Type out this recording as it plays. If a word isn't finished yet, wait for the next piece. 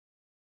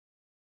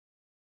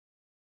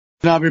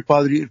جناب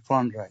پادری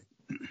ارفان رائے.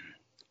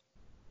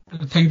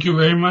 Thank you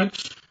very much.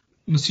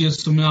 مسیح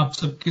میں آپ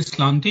سب کی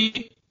سلامتی.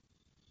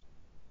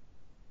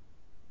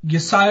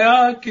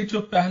 یسعیاہ کے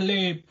جو پہلے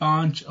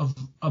 5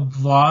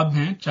 ابواب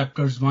ہیں،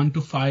 chapters 1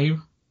 to 5،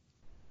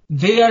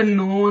 they are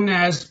known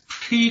as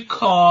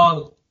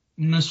pre-call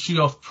ministry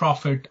of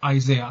prophet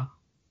Isaiah.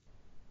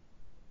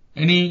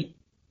 یعنی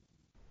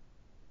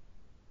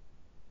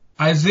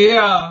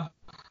Isaiah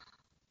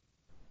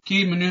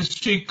کی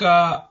منسٹری کا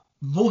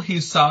وہ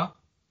حصہ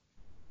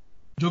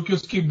جو کہ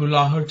اس کی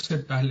بلاہٹ سے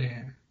پہلے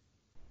ہے.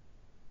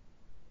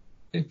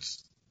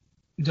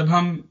 جب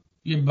ہم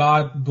یہ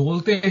بات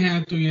بولتے ہیں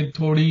تو یہ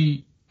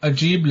تھوڑی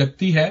عجیب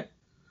لگتی ہے،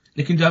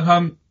 لیکن جب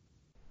ہم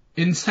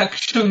ان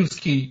سیکشنز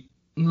کی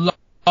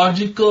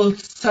لاجیکل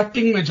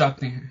سیٹنگ میں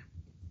جاتے ہیں،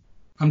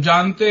 ہم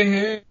جانتے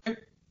ہیں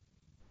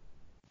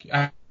کہ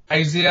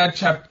آئزیہ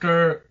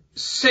چیپٹر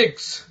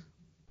 6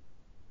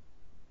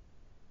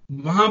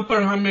 وہاں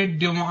پر ہمیں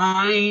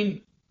ڈیوائن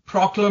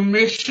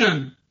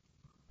پروکلمیشن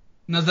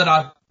نظر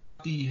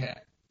آتی ہے.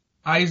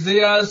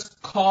 آئزیاز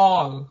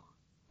کال،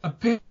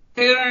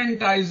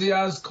 اپیرنٹ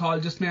آئزیاز کال،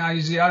 جس میں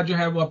آئزیہ جو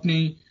ہے وہ اپنی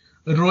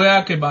رویا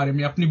کے بارے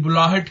میں، اپنی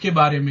بلاہٹ کے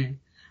بارے میں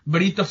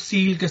بڑی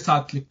تفصیل کے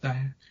ساتھ لکھتا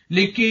ہے.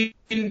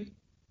 لیکن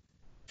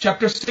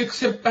چیپٹر 6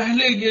 سے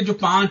پہلے یہ جو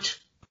 5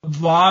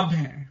 ابواب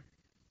ہیں،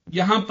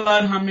 یہاں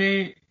پر ہمیں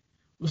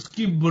اس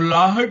کی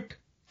بلاہٹ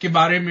کے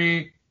بارے میں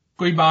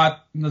کوئی بات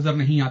نظر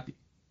نہیں آتی.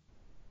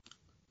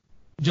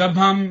 جب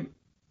ہم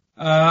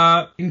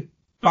ان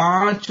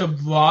 5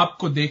 ابواب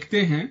کو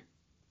دیکھتے ہیں،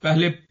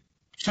 پہلے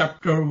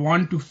chapter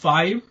 1 to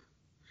 5،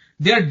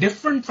 they are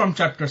different from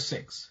chapter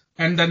 6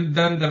 and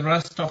then the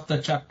rest of the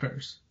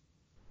chapters.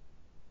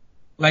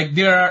 Like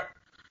there are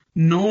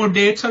no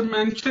dates are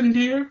mentioned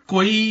here.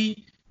 کوئی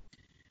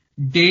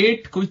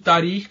ڈیٹ، کوئی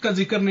تاریخ کا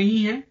ذکر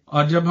نہیں ہے.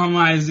 اور جب ہم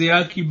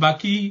آئزیہ کی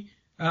باقی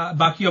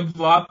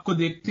ابواب کو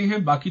دیکھتے ہیں،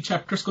 باقی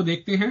چیپٹرز کو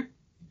دیکھتے ہیں،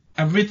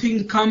 everything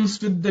comes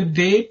with the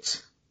dates,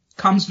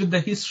 comes with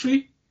the history.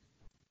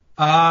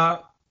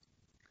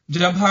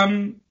 جب ہم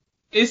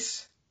اس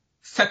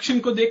سیکشن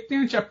کو دیکھتے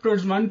ہیں،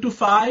 chapters 1 to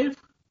 5،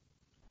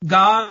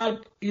 God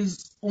is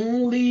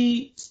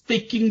only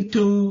speaking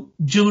to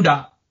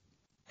Judah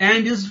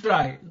and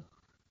Israel,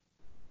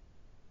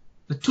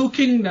 the two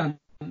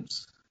kingdoms,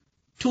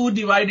 two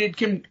divided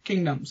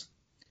kingdoms.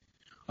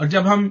 اور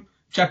جب ہم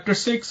چیپٹر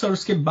 6 اور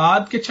اس کے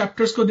بعد کے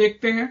چیپٹرز کو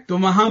دیکھتے ہیں تو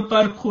وہاں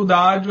پر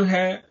خدا جو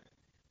ہے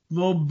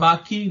وہ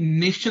باقی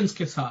نیشنز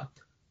کے ساتھ،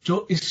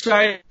 جو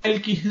اسرائیل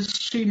کی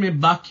ہسٹری میں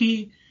باقی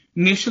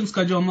نیشنز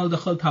کا جو عمل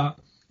دخل تھا،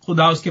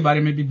 خدا اس کے بارے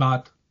میں بھی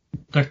بات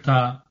کرتا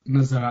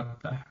نظر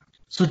آتا ہے.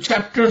 So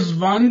chapters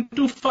 1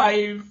 to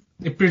 5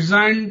 they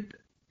present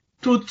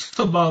truths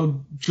about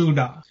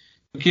Judah.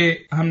 کہ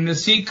ہم نے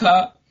سیکھا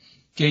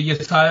کہ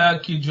یسعیاہ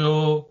کی جو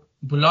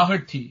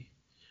بلاہٹ تھی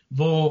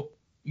وہ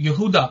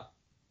یہودا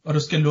اور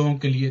اس کے لوگوں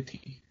کے لیے تھی.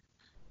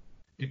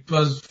 It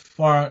was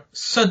for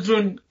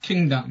southern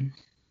kingdom.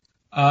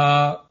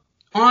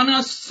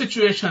 Honest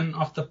situation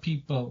of the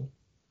people.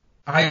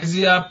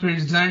 Isaiah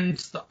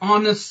presents the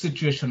honest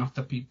situation of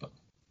the people.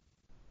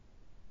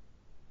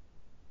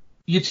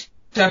 یہ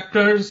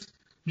چیپٹرز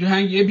جو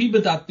ہیں یہ بھی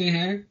بتاتے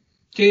ہیں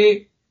کہ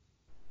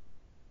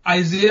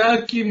آئزیہ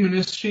کی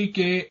منسٹری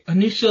کے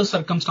انیشل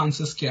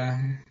سرکمسٹانسز کیا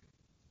ہیں،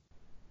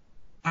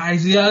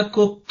 آئزیہ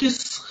کو کس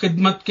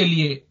خدمت کے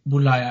لیے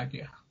بلایا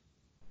گیا.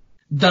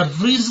 The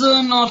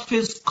reason of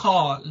his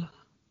call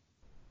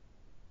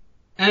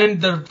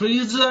and the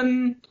reason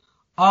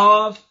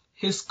of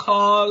his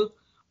call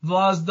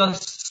was the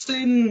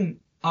sin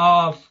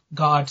of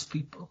God's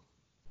people.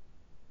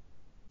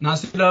 نہ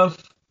صرف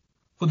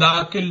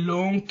خدا کے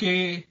لوگوں کے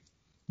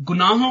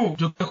گناہوں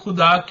جو کہ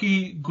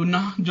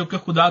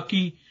خدا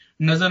کی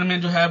نظر میں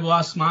جو ہے وہ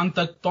آسمان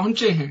تک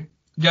پہنچے ہیں،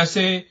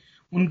 جیسے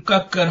ان کا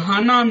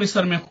کرہانہ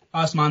مصر میں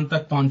آسمان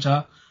تک پہنچا،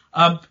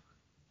 اب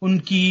ان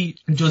کی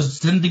جو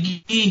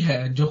زندگی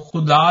ہے، جو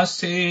خدا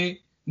سے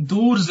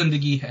دور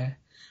زندگی ہے،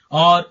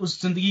 اور اس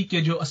زندگی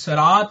کے جو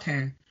اثرات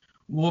ہیں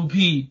وہ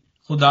بھی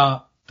خدا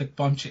تک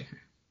پہنچے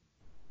ہیں.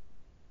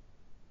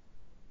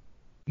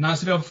 نہ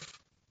صرف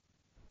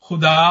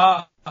خدا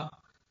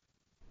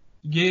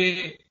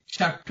یہ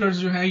چیپٹرز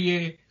جو ہیں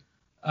یہ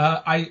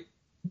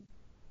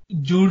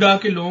جوڈا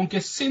کے لوگوں کے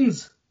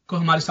سنز کو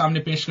ہمارے سامنے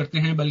پیش کرتے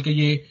ہیں، بلکہ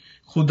یہ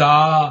خدا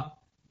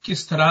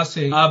کس طرح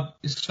سے اب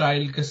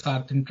اسرائیل کے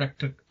ساتھ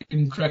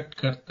انٹریکٹ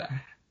کرتا ہے.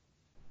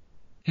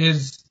 His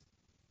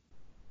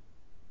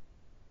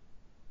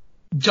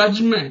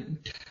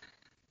judgment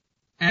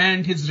and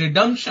his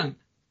redemption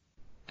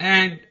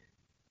and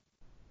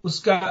اس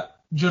کا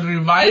جو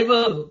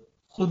ریوائول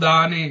خدا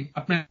نے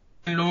اپنے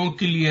لوگوں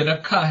کے لیے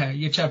رکھا ہے،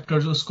 یہ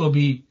چیپٹرز اس کو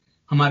بھی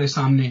ہمارے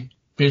سامنے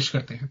پیش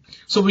کرتے ہیں.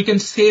 So we can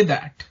say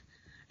that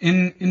in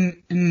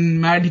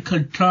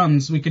medical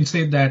terms we can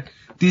say that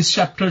these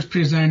chapters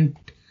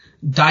present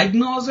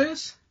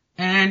diagnosis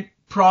and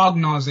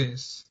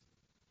prognosis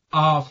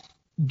of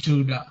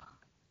Judah.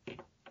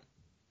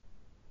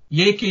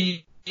 یہ کہ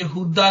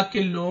یہودا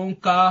کے لوگوں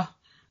کا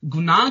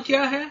گناہ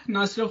کیا ہے،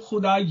 نہ صرف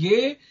خدا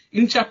یہ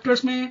ان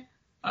چیپٹرز میں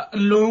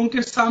لوگوں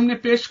کے سامنے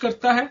پیش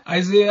کرتا ہے.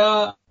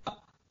 عیسیاہ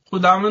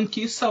خداوند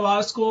کی اس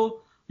آواز کو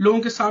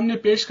لوگوں کے سامنے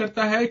پیش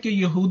کرتا ہے کہ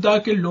یہودا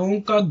کے لوگوں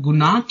کا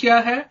گناہ کیا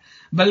ہے،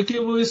 بلکہ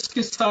وہ اس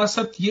کے ساتھ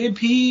ساتھ یہ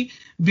بھی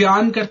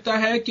بیان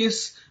کرتا ہے کہ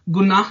اس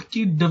گناہ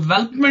کی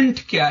ڈیولپمنٹ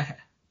کیا ہے،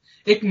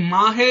 ایک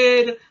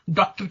ماہر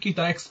ڈاکٹر کی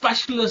طرح، ایک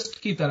اسپیشلسٹ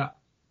کی طرح.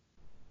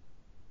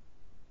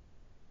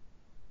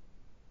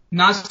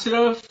 نہ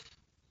صرف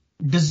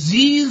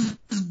ڈیزیز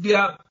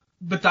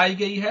بتائی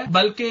گئی ہے،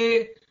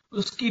 بلکہ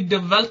اس کی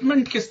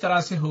ڈیولپمنٹ کس طرح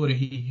سے ہو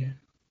رہی ہے،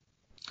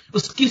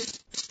 اس کی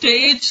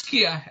سٹیج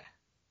کیا ہے،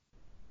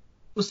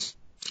 اس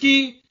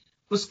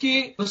کے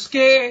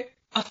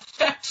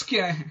افیکٹس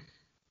کیا ہیں،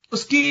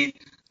 اس کی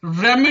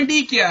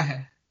ریمیڈی کیا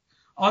ہے،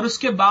 اور اس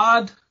کے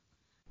بعد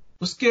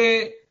اس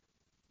کے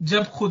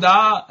جب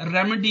خدا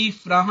ریمیڈی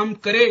فراہم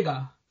کرے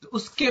گا تو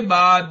اس کے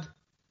بعد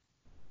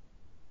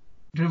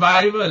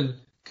ریوائول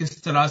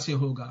کس طرح سے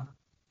ہوگا،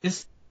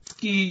 اس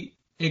کی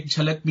ایک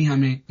جھلک بھی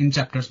ہمیں ان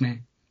چیپٹرز میں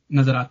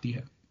نظر آتی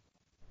ہے.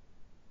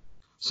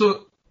 So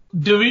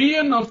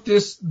division of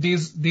these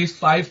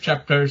 5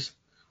 chapters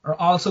are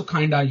also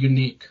kind of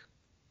unique.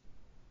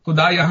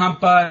 خدا یہاں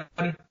پر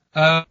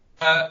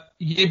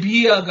یہ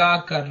بھی آگاہ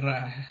کر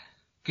رہا ہے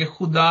کہ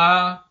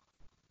خدا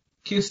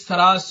کس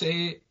طرح سے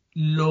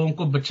لوگوں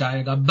کو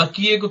بچائے گا،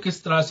 بقیے کو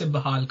کس طرح سے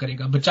بحال کرے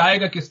گا، بچائے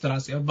گا کس طرح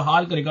سے اور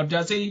بحال کرے گا. اور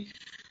جیسے ہی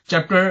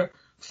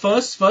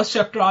فرسٹ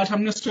چیپٹر آج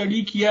ہم نے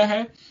اسٹڈی کیا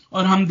ہے،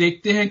 اور ہم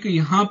دیکھتے ہیں کہ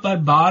یہاں پر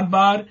بار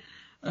بار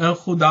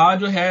خدا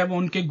جو ہے وہ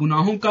ان کے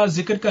گناہوں کا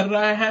ذکر کر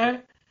رہا ہے،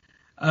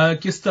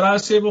 کس طرح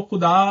سے وہ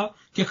خدا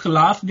کے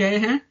خلاف گئے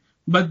ہیں.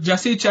 بس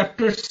جیسے ہی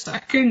چیپٹر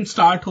 2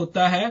 سٹارٹ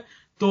ہوتا ہے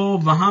تو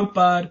وہاں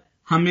پر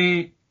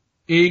ہمیں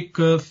ایک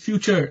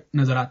فیوچر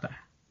نظر آتا ہے.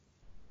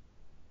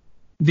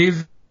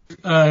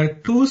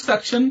 Two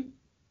subsection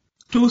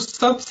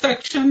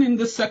in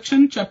this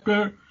section,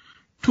 chapter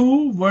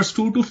 2 verse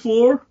 2 to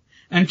 4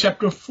 and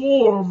chapter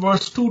 4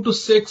 verse 2 to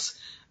 6,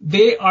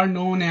 they are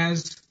known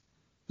as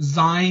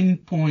Zion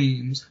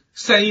poems.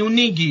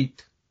 سیونی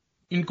گیت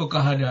ان کو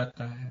کہا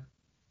جاتا ہے،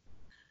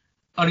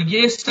 اور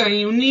یہ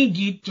سیونی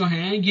گیت جو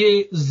ہیں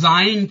یہ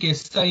زائن کے،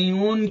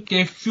 سیون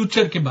کے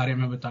فیوچر کے بارے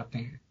میں بتاتے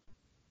ہیں.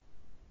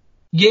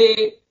 یہ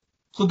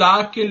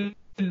خدا کے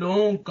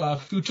لوگوں کا،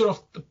 future of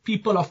the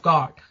people of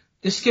God,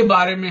 اس کے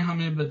بارے میں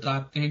ہمیں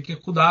بتاتے ہیں کہ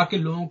خدا کے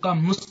لوگوں کا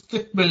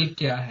مستقبل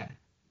کیا ہے،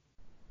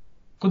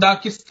 خدا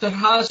کس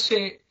طرح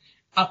سے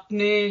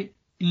اپنے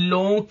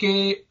لوگوں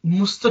کے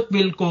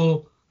مستقبل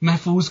کو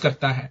محفوظ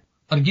کرتا ہے.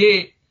 اور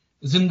یہ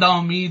زندہ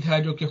امید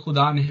ہے جو کہ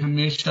خدا نے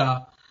ہمیشہ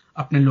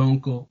اپنے لوگوں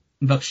کو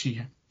بخشی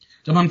ہے.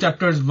 جب ہم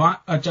chapter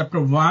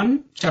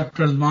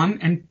 1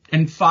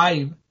 and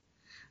 5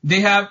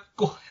 they have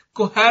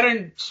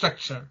coherent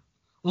structure,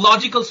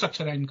 logical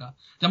structure ہے ان کا.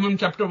 جب ہم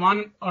چیپٹر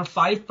 1 اور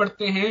 5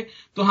 پڑھتے ہیں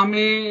تو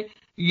ہمیں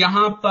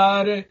یہاں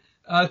پر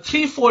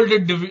 3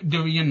 folded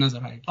division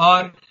نظر آئے.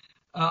 اور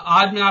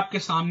آج میں آپ کے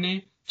سامنے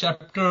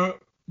چیپٹر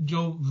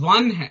جو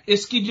 1 ہے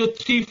اس کی جو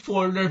 3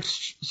 folded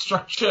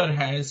structure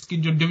ہے، اس کی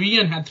جو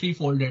ڈویژن ہے 3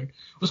 folded،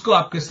 اس کو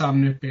آپ کے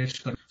سامنے پیش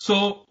کروں. So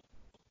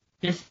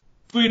if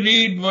we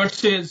read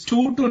verses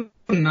 2 to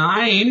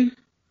 9,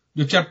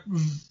 جو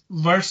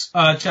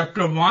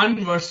chapter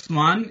 1 verse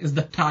 1 is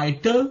the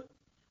title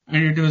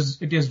and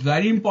it is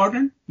very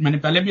important. میں نے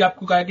پہلے بھی آپ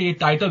کو کہا کہ یہ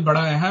ٹائٹل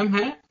بڑا اہم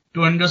ہے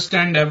to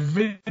understand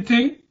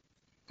everything،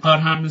 اور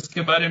ہم اس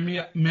کے بارے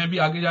میں بھی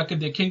آگے جا کے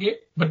دیکھیں گے.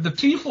 But the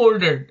 3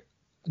 folded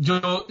جو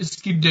اس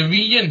کی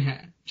ڈویژن ہے،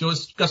 جو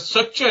اس کا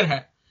اسٹرکچر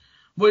ہے،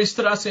 وہ اس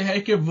طرح سے ہے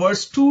کہ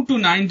verse 2 to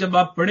 9 جب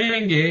آپ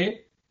پڑھیں گے،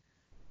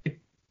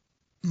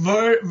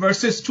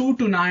 verses 2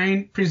 to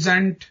 9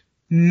 present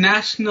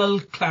national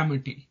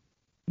calamity,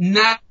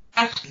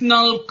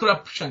 national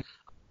corruption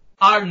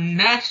اور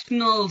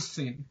national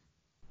sin.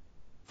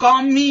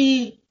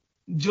 قومی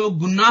جو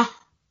گناہ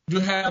جو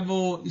ہے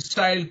وہ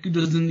اسرائیل کی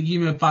جو زندگی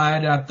میں پایا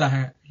جاتا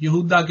ہے،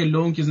 یہودا کے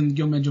لوگوں کی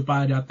زندگیوں میں جو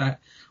پایا جاتا ہے،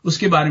 اس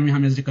کے بارے میں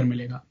ہمیں ذکر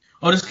ملے گا.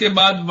 اور اس کے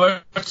بعد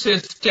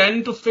verses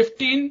 10 to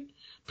 15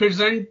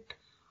 present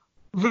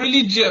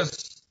religious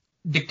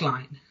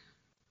decline,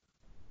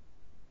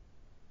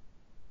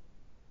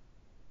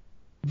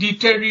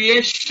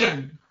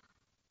 deterioration,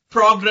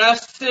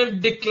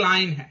 progressive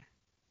decline ہے.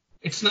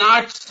 It's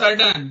not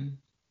sudden.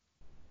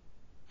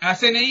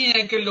 ایسے نہیں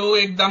ہے کہ لوگ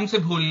ایک دم سے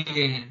بھول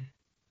گئے ہیں،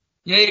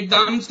 یا ایک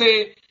دم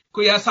سے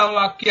کوئی ایسا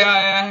واقعہ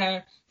آیا ہے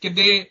کہ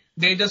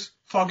they just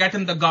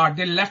forgotten the God,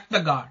 they left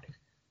the God.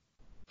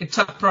 It's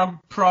a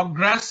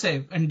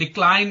progressive, and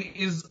decline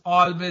is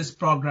always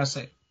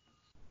progressive.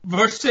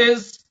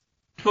 Verses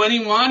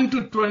 21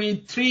 to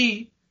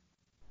 23,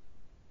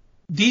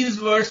 these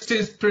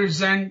verses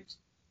present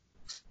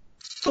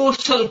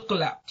social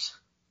collapse,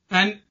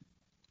 and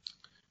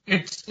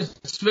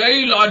it's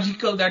very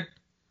logical that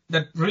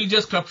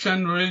religious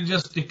corruption,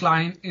 religious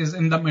decline is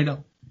in the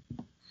middle.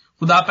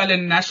 خدا پہلے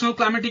national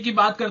calamity کی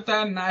بات کرتا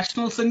ہے،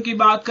 national سن کی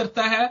بات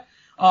کرتا ہے،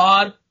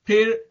 اور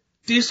پھر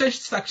تیسرے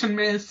سیکشن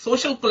میں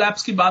سوشل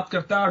کولیپس کی بات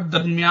کرتا ہے، اور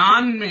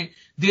درمیان میں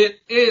there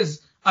is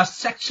a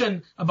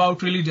section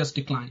about religious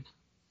decline.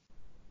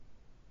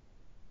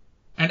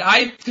 And And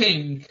I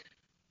think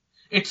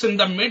it's in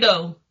the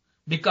middle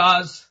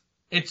because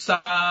it's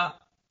a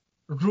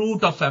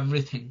root of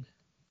everything.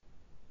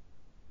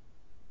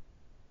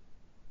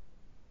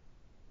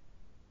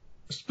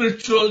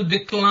 Spiritual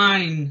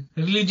decline,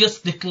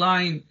 religious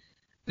decline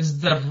is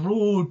the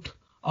root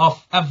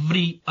of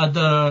every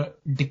other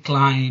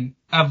decline,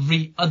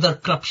 every other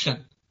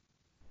corruption.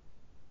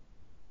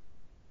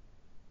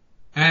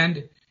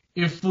 And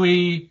if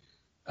we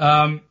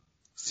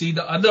see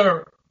the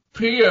other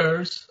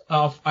prayers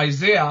of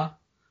Isaiah,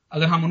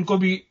 agar hum unko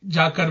bhi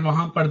jaakar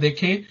wahan par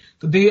dekhen,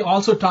 to they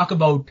also talk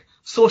about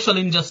social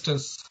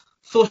injustice,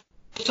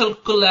 social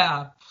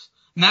collapse,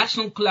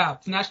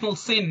 national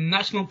sin,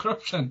 national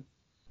corruption.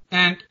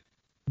 And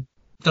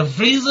the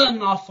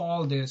reason of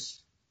all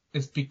this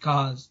is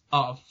because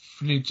of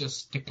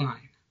religious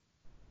decline.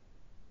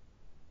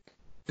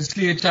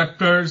 इसलिए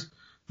chapters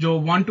जो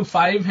 1 to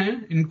 5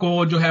 हैं,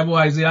 इनको जो है वो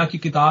आइज़िया की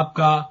किताब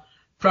का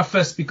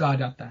प्रेफेस भी कहा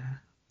जाता है.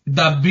 द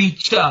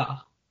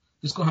बीचा,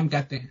 जिसको हम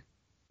कहते हैं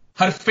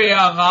हरफे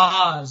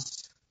आगाज,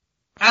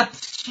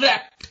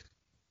 एब्स्ट्रैक्ट,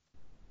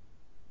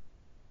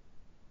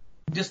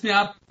 जिसने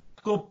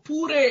आपको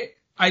पूरे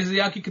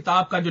आइज़िया की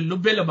किताब का जो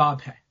लुब्बे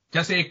लबाब है,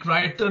 जैसे एक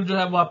राइटर जो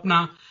है वो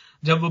अपना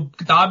जब वो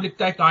किताब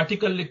लिखता है, एक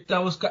आर्टिकल लिखता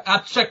है, उसका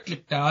एब्स्ट्रैक्ट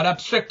लिखता है, और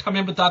एब्स्ट्रैक्ट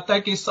हमें बताता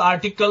है कि इस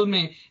आर्टिकल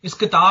में, इस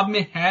किताब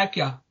में है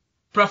क्या.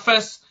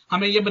 प्रेफेस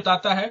हमें ये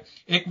बताता है.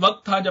 एक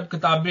वक्त था जब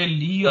किताबें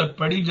ली और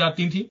पढ़ी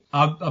जाती थी,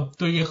 अब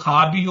तो ये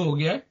ख्वाब ही हो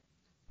गया है.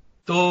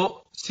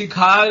 तो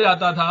सिखाया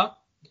जाता था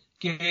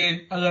कि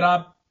अगर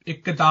आप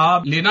एक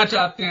किताब लेना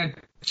चाहते हैं,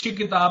 अच्छी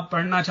किताब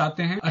पढ़ना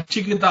चाहते हैं,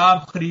 अच्छी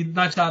किताब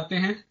खरीदना चाहते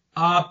हैं,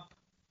 आप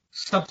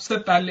सबसे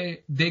पहले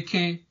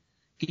देखें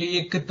कि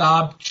ये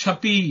किताब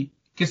छपी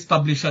किस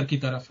पब्लिशर की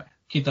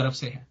तरफ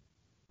से है.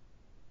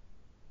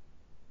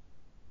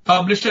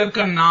 पब्लिशर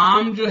का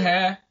नाम जो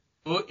है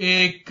वो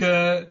एक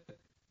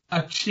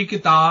अच्छी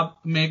किताब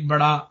में एक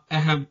बड़ा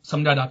अहम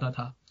समझा जाता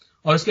था.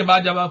 और उसके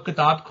बाद जब आप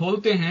किताब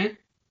खोलते हैं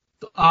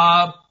तो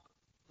आप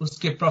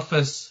उसके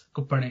प्रोफेस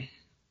को पढ़ें.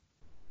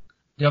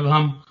 जब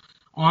हम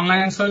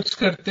ऑनलाइन सर्च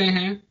करते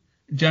हैं,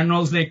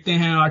 जर्नल्स देखते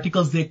हैं,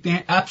 आर्टिकल्स देखते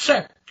हैं,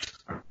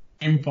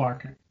 एब्स्ट्रैक्ट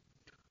इंपॉर्टेंट.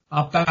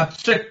 आप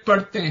एब्स्ट्रैक्ट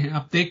पढ़ते हैं,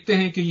 आप देखते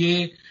हैं कि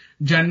ये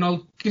जर्नल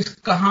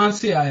कहां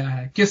से आया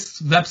है,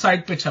 किस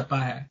वेबसाइट पे छपा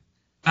है.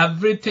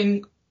 Everything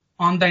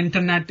on the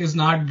internet is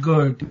not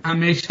good.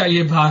 हमेशा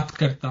ये बात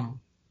करता हूं.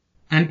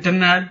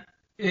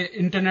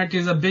 Internet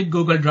is a big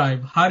Google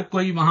drive. हर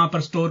कोई वहां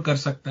पर स्टोर कर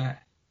सकता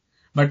है.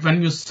 But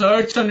when you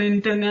search on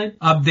internet,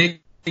 आप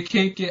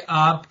देखें कि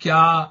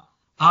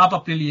आप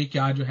अपने लिए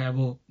क्या जो है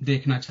वो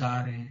देखना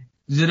चाह रहे हैं.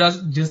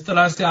 जिस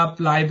तरह से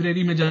आप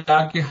लाइब्रेरी में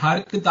जाके हर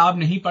किताब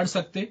नहीं पढ़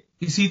सकते,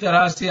 इसी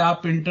तरह से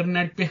आप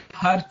इंटरनेट पे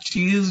हर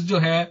चीज जो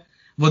है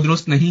वो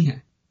दुरुस्त नहीं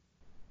है.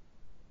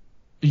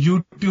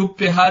 यूट्यूब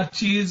पे हर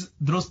चीज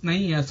दुरुस्त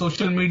नहीं है.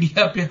 सोशल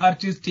मीडिया पे हर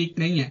चीज ठीक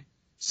नहीं है.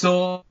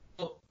 सो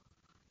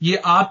ये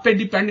आप पे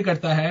डिपेंड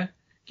करता है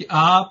कि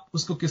आप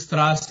उसको किस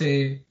तरह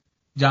से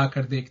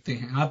जाकर देखते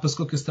हैं, आप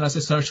उसको किस तरह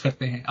से सर्च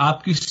करते हैं,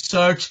 आपकी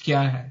सर्च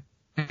क्या है.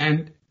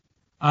 एंड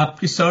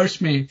आपकी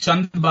सर्च में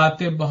चंद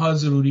बातें बहुत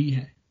जरूरी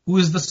है. Who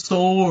is the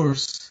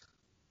source?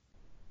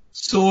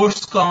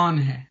 Source कौन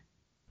है?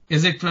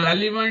 इज इट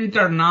रेलिवेंट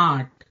और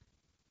not?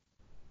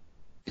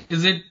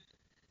 Is it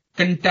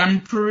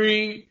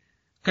contemporary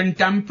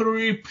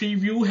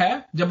preview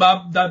है? जब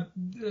आप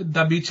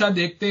द बीचा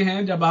देखते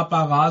हैं, जब आप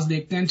आगाज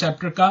देखते हैं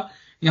चैप्टर का,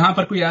 यहां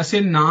पर कोई ऐसे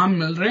नाम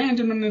मिल रहे हैं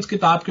जिन्होंने इस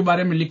किताब के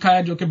बारे में लिखा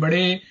है, जो कि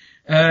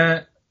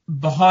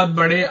बहुत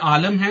बड़े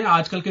आलम हैं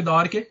आजकल के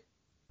दौर के.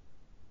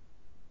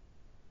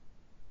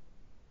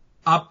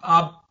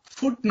 आप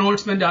फुट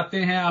नोट्स में जाते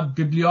हैं, आप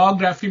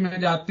बिब्लियोग्राफी में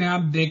जाते हैं,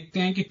 आप देखते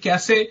हैं कि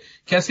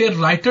कैसे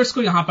राइटर्स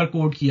को यहां पर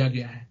कोट किया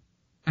गया है.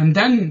 And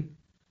then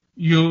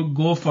you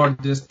go for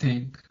this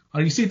thing.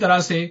 और इसी तरह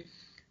से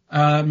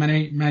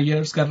मैं ये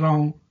अर्ज कर रहा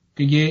हूं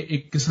कि ये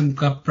एक किस्म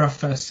का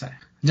प्रेफेस है,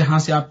 जहां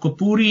से आपको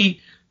पूरी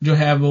जो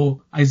है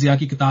वो आइज़िया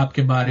की किताब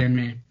के बारे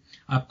में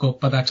आपको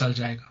पता चल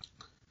जाएगा.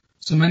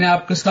 सो मैंने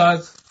आपके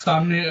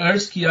सामने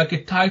अर्ज किया कि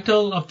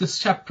title of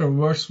this chapter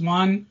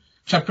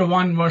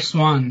 1 verse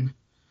 1,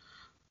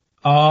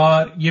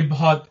 और ये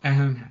बहुत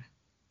अहम है.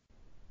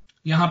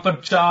 यहां पर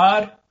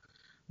 4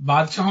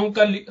 बादशाहों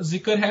का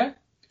जिक्र है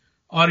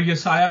और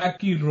यसाया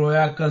की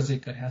रोया का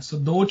जिक्र है. सो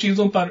 2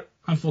 चीजों पर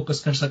हम फोकस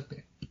कर सकते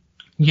हैं.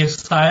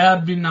 यसाया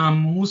बिन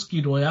आमूस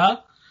की रोया,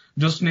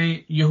 जो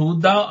उसने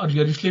यहूदा और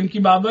यरूशलेम की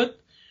बाबत,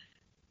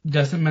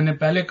 जैसे मैंने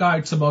पहले कहा,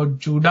 it's about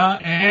Judah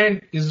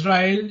and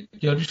Israel,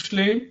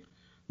 यरूशलेम.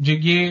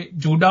 ये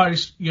जूडा और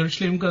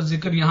यरूशलेम का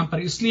जिक्र यहां पर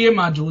इसलिए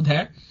मौजूद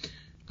है,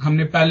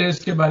 हमने पहले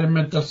इसके बारे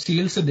में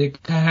तफसील से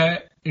देखा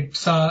है.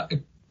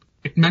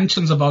 It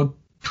mentions about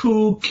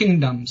 2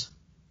 kingdoms,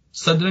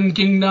 southern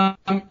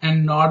kingdom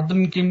and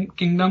northern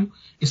kingdom.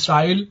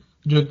 इसराइल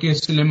जो कि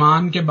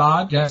सुलेमान के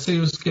बाद जैसे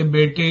उसके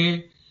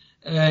बेटे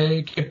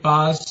के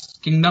पास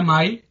किंगडम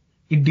आई,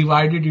 it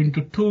divided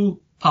into 2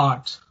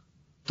 parts.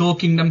 2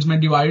 kingdoms में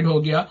डिवाइड हो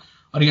गया.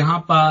 और यहां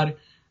पर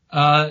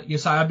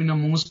यसाया बिन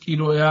आमोस की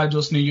रोया, जो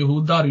उसने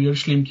यहूदा और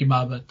यरूशलेम की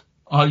बाबत,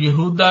 اور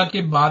یہودا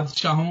کے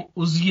بادشاہوں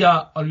عزیہ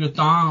اور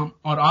یوتام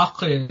اور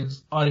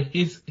آخز اور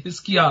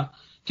حزقیاہ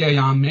کے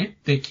ایام میں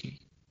دیکھی.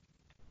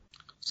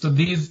 So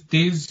these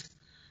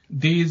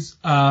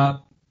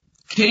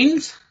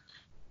kings,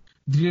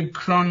 their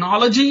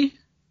chronology,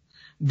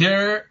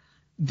 their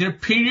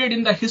period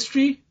in the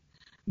history,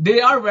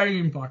 they are very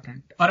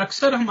important. اور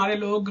اکثر ہمارے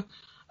لوگ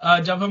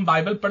جب ہم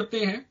بائبل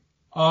پڑھتے ہیں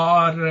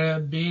اور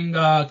being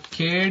a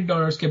kid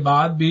اور اس کے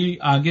بعد بھی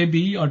آگے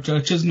بھی اور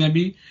چرچز میں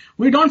بھی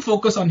we don't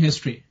focus on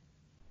history.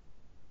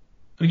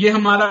 یہ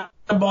ہمارا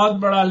بہت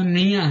بڑا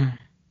المیہ ہے.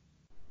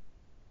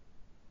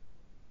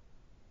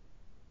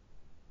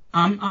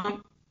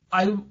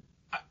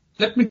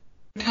 Let me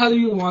tell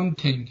you one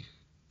thing.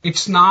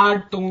 It's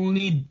not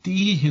only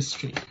the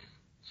history.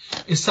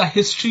 It's a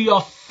history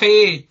of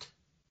faith.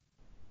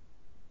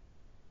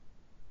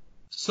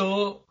 So,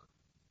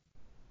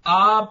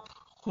 آپ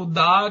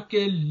خدا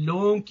کے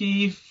لوگوں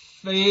کی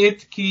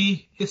فیتھ کی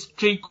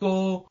ہسٹری کو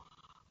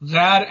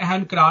غیر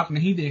اہم قرار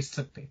نہیں دے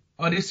سکتے،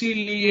 اور اسی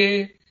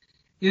لیے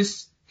اس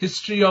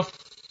history of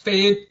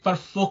faith per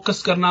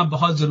focus کرنا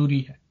بہت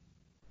ضروری ہے.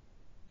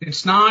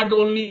 It's not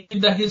only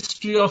the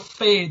history of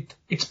faith,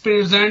 it's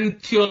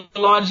present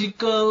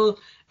theological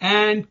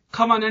and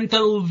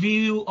covenantal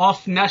view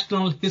of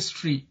national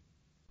history.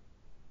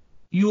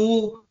 You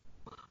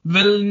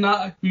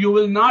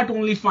will not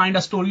only find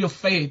a story of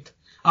faith.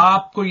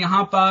 آپ کو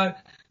یہاں پر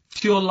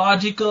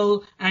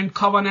theological and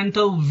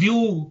covenantal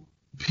view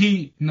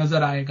بھی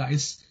نظر آئے گا.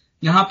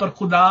 یہاں پر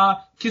خدا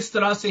کس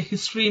طرح سے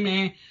ہسٹری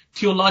میں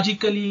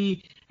theologically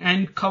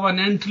and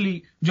covenantally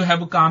جو ہے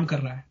وہ کام کر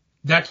رہا ہے.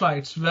 That's why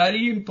it's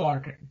very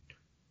important.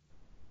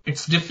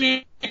 It's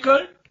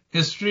difficult.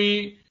 History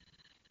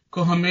کو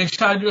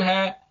ہمیشہ جو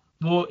ہے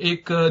وہ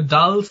ایک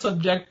dull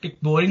subject, ایک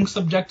boring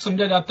subject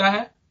سمجھا جاتا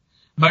ہے.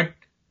 But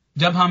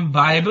جب ہم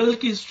بائبل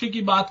کی ہسٹری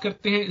کی بات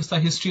کرتے ہیں, it's a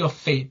history of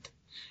faith.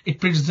 It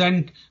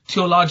presents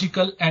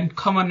theological and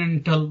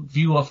covenantal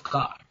view of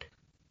God.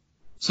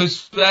 So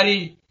it's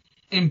very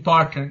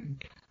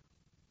important.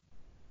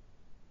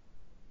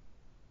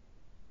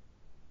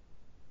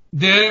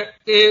 There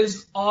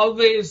is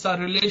always a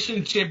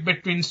relationship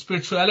between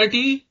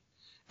spirituality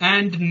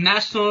and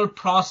national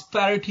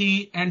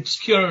prosperity and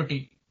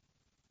security.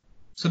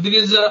 So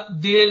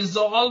there is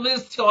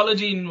always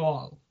theology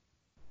involved.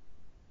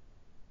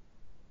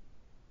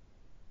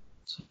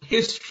 So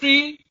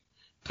history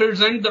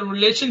presents the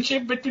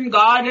relationship between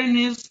God and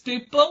His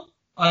people.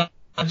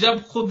 اور جب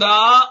خدا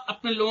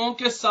اپنے لوگوں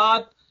کے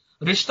ساتھ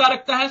رشتہ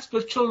رکھتا ہے,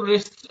 اسپرچل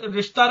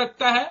رشتہ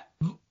رکھتا ہے,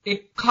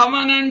 ایک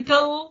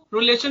covenantal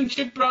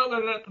relationship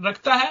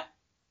رکھتا ہے,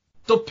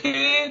 تو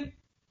پھر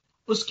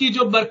اس کی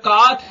جو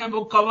برکات ہیں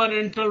وہ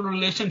covenantal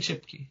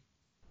relationship کی.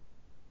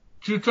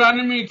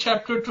 Deuteronomy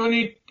chapter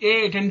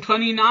 28 and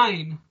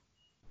 29.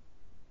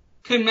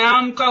 پھر میں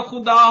ان کا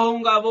خدا ہوں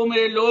گا, وہ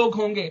میرے لوگ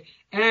ہوں گے.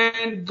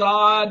 And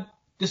God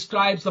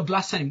describes the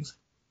blessings.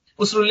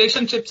 Us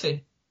relationship سے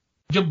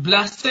جو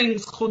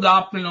blessings خدا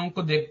اپنے لوگوں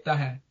کو دیکھتا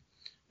ہے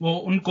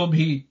وہ ان کو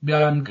بھی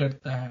بیان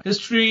کرتا ہے.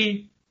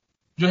 ہسٹری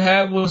جو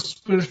ہے وہ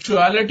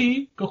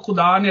اسپرچولیٹی کو,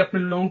 خدا نے اپنے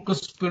لوگوں کو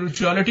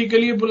اسپرچولیٹی کے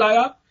لیے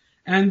بلایا.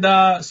 And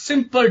the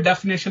simple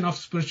definition of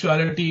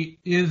spirituality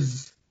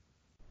is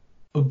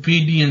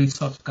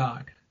obedience of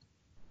God.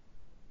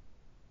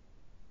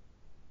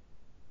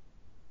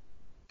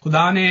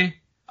 خدا نے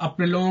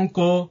اپنے لوگوں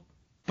کو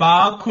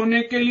پاک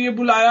ہونے کے لیے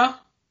بلایا,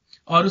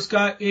 اور اس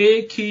کا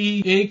ایک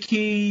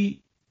ہی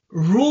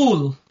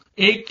رول,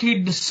 ایک ہی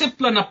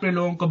ڈسپلن اپنے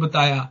لوگوں کو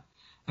بتایا.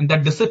 And that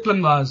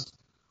discipline was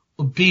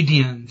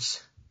obedience,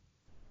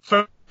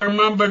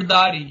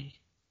 فرمانبرداری,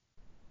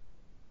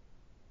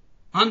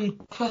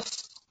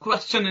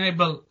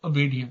 unquestionable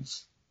obedience.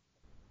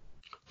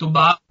 تو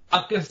باغ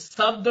کے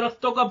سب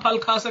درختوں کا پھل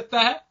کھا سکتا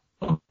ہے.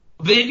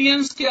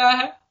 obedience کیا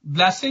ہے؟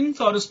 blessings.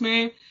 اور اس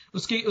میں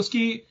اس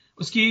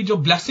کی جو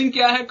blessing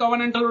کیا ہے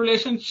covenantal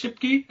relationship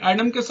کی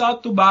ایڈم کے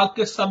ساتھ, تو باغ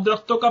کے سب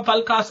درختوں کا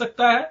پھل کھا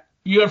سکتا ہے.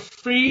 you are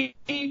free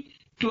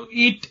to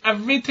eat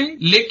everything.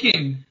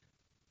 لیکن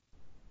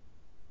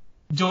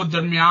جو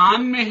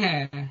درمیان میں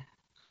ہے,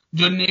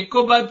 جو نیک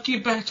و بد کی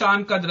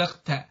پہچان کا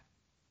درخت ہے,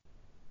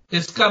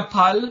 اس کا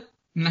پھل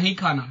نہیں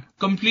کھانا.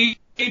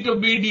 کمپلیٹ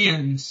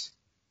اوبیڈینس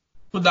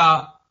خدا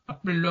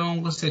اپنے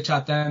لوگوں کو سے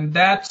چاہتا ہے.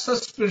 That's a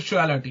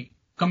spirituality,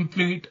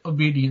 complete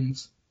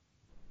obedience.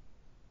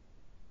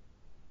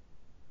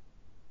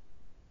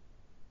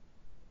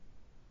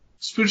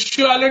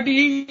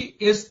 Spirituality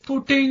is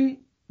putting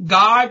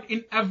God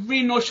in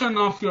every notion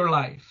of your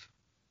life.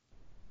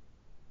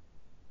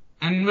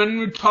 And when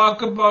we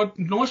talk about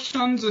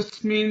notions,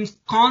 it means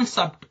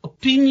concept,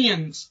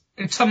 opinions.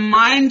 It's a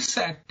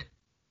mindset.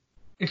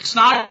 It's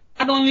not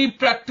only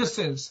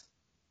practices.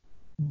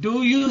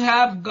 Do you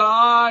have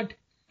God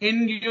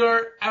in your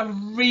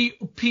every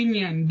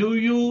opinion? Do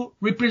you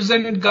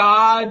represent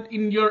God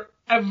in your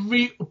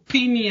every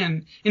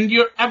opinion, in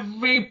your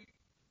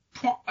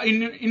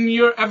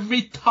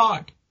every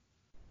thought?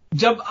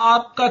 جب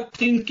آپ کا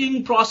thinking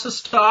process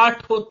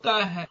start ہوتا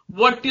ہے,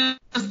 what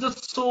is the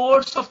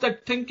source of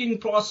that thinking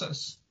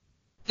process?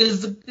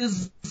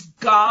 Is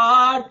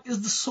God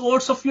is the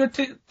source of your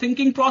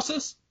thinking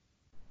process?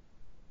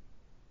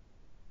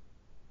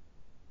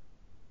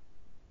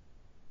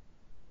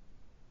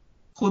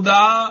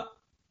 خدا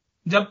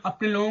جب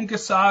اپنے لوگوں کے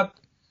ساتھ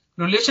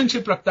ریلیشن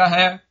شپ رکھتا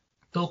ہے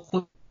تو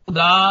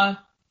خدا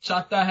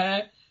چاہتا ہے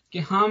کہ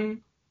ہم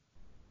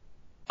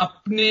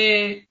اپنے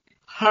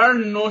ہر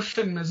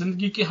نوشن میں،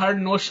 زندگی کی ہر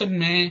نوشن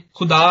میں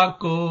خدا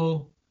کو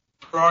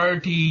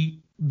پرائورٹی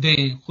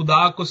دیں،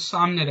 خدا کو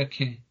سامنے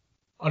رکھیں.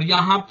 اور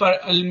یہاں پر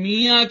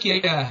المیہ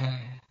کیا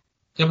ہے،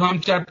 جب ہم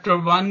چیپٹر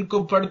 1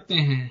 کو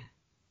پڑھتے ہیں،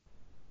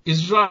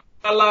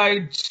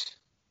 اسرائیلائٹ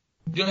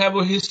جو ہے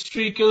وہ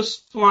ہسٹری کے اس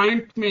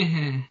پوائنٹ میں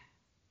ہیں.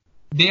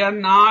 They are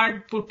not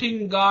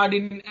putting God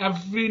in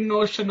every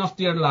notion of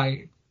their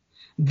life.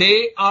 They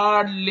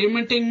are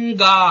limiting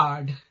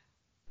God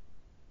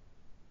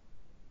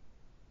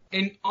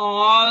in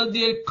all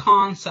their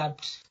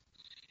concepts,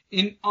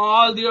 in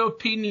all their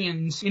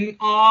opinions, in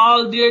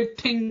all their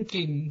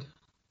thinking.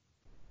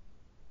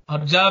 اور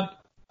جب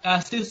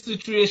ایسی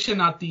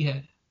سچویشن آتی ہے،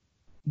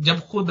 جب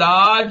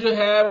خدا جو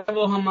ہے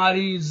وہ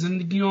ہماری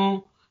زندگیوں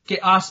کے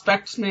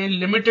آسپیکٹس میں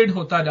لمیٹڈ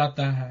ہوتا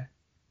جاتا ہے،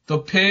 تو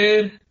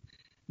پھر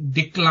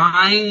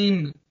ڈکلائن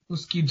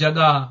اس کی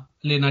جگہ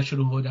لینا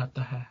شروع ہو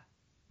جاتا ہے،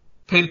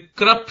 پھر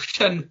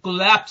کرپشن،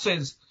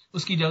 کولیپسز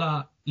اس کی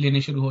جگہ لینے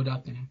شروع ہو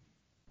جاتے ہیں.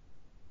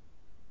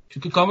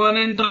 کیونکہ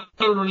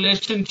کووننٹل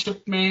ریلیشن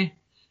شپ میں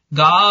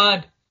God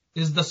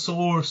is the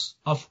source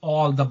of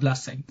all the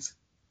blessings.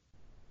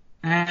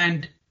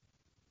 And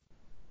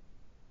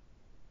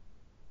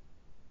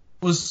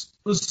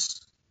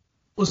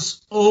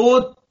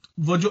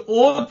وہ جو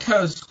اوتھ ہے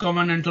اس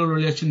کووننٹل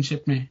ریلیشن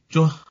شپ میں،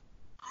 جو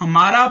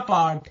ہمارا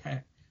پارٹ ہے،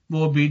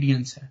 وہ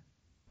اوبیڈینس ہے.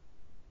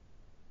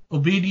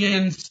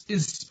 Obedience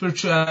is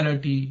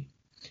spirituality,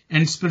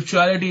 and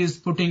spirituality is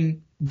putting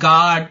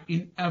God in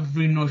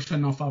every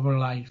notion of our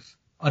life.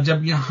 اور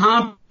جب یہاں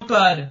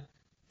پر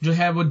جو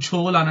ہے وہ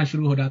جھول آنا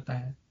شروع ہو جاتا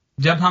ہے،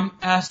 جب ہم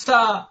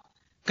ایسا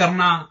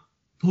کرنا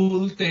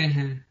بھولتے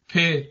ہیں،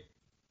 پھر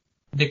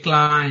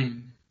ڈکلائن،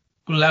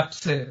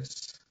 کولیپسز،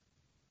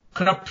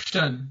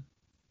 کرپشن،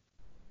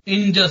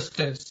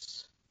 انجسٹس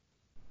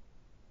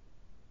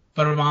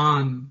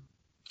پروان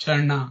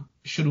چڑھنا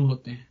شروع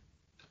ہوتے ہیں.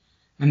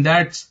 And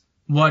that's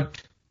what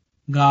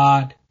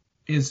God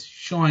is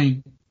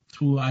شوئنگ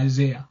through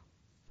آئزیہ.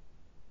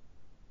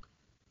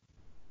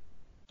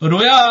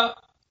 رویا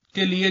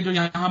کے لیے جو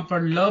یہاں پر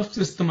لفظ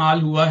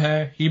استعمال ہوا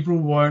ہے، ہیبرو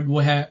ورڈ،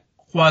 وہ ہے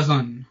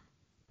خوازن.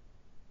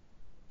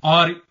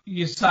 اور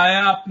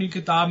یسعیاہ اپنی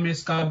کتاب میں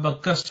اس کا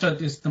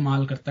بکثرت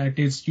استعمال کرتا ہے. It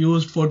is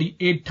used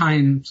 48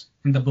 times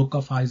in the book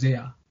of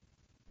Isaiah.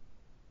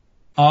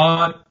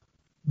 اور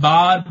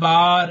بار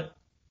بار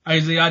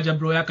آئزیہ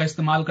جب رویا کا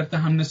استعمال کرتا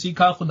ہے، ہم نے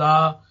سیکھا خدا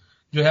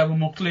جو ہے وہ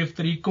مختلف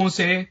طریقوں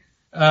سے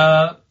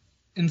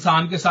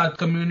انسان کے ساتھ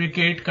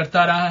کمیونیکیٹ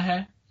کرتا رہا ہے،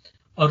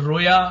 اور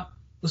رویا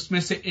اس میں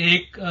سے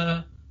ایک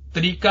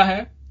طریقہ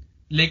ہے.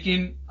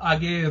 لیکن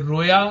آگے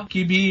رویا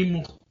کی بھی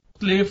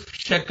مختلف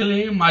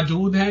شکلیں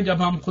موجود ہیں.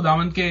 جب ہم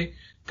خداوند کے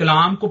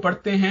کلام کو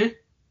پڑھتے ہیں،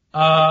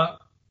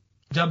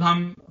 جب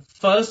ہم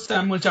 1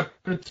 سیموئیل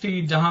چیپٹر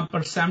 3 جہاں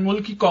پر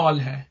سیموئیل کی کال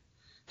ہے،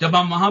 جب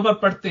ہم وہاں پر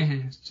پڑھتے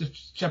ہیں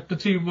چیپٹر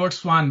 3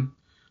 ورس 1،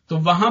 تو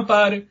وہاں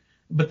پر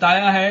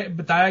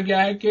بتایا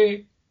گیا ہے کہ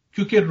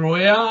کیونکہ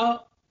رویا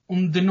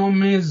ان دنوں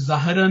میں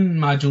ظاہراً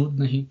موجود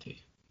نہیں تھے.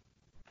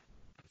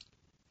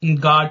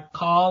 God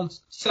calls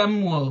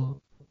Samuel،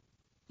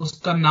 اس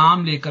کا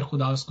نام لے کر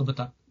خدا اس کو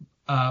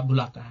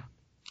بلاتا ہے.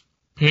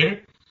 پھر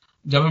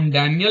جب ہم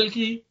ڈینیل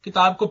کی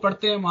کتاب کو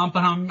پڑھتے ہیں، وہاں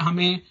پر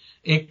ہمیں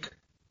ایک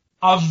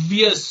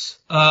آبویس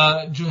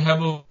جو ہے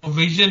وہ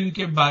ویژن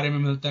کے بارے میں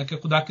ملتا ہے کہ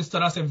خدا کس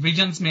طرح سے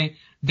ویژنز میں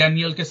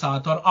ڈینیل کے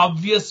ساتھ، اور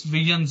آبویس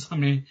ویژنز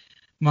ہمیں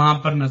وہاں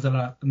پر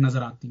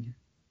نظر آتی ہیں.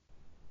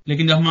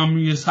 لیکن جب ہم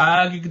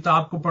یسعیاہ کی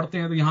کتاب کو پڑھتے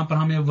ہیں تو یہاں پر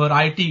ہمیں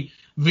ورائٹی،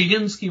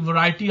 ویژنز کی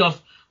ورائٹی آف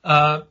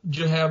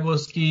جو ہے وہ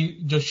اس کی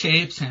جو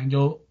شیپس ہیں،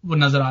 جو وہ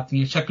نظر آتی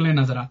ہیں، شکلیں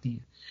نظر آتی ہیں.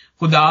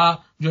 خدا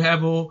جو ہے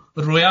وہ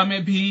رویا میں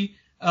بھی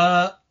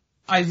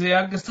آئزیہ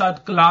کے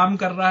ساتھ کلام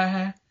کر رہا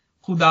ہے.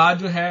 خدا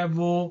جو ہے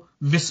وہ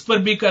وسپر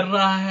بھی کر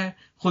رہا ہے.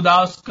 خدا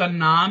اس کا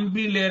نام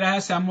بھی لے رہا ہے،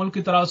 سیموئیل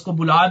کی طرح اس کو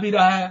بلا بھی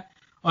رہا ہے.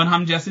 اور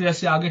ہم جیسے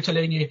جیسے آگے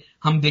چلیں گے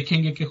ہم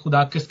دیکھیں گے کہ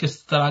خدا کس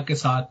کس طرح کے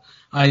ساتھ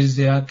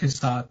آئزیہ کے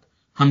ساتھ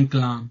ہم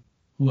کلام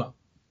ہوا.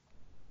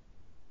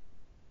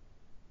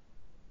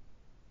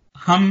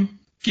 ہم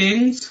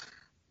کنگز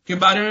کے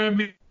بارے میں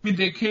بھی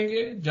دیکھیں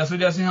گے. جیسے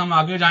جیسے ہم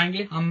آگے جائیں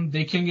گے ہم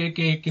دیکھیں گے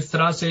کہ کس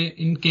طرح سے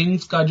ان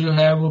کنگز کا جو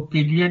ہے وہ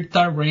پیریڈ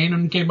تھا، رین،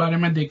 ان کے بارے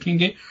میں دیکھیں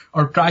گے،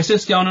 اور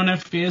کرائسس کیا انہوں نے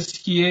فیس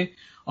کیے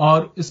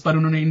اور اس پر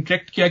انہوں نے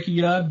انٹریکٹ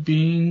کیا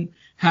being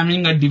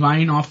having a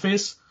divine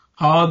office,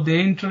 how they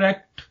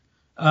interact.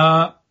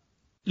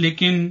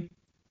 لیکن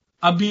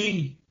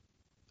ابھی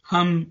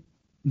ہم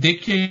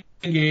دیکھیں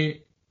گے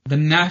دا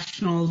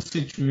نیشنل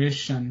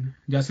سچویشن.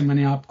 جیسے میں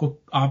نے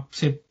آپ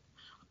سے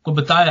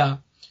بتایا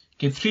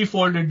کہ 3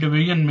 فولڈڈ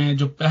ڈویژن میں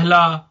جو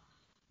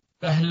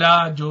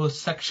پہلا جو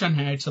سیکشن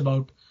ہے، it's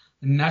about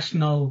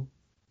national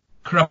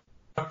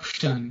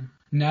corruption,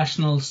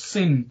 national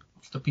sin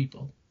of the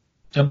people.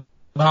 جب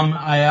ہم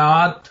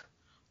آیات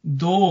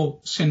 2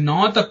 سے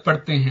 9 تک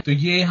پڑھتے ہیں تو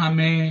یہ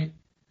ہمیں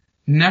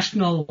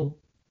نیشنل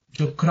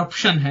جو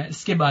کرپشن ہے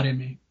اس کے بارے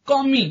میں،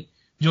 قومی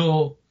جو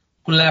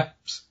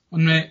کولیپس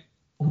ان میں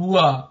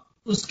ہوا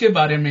اس کے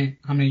بارے میں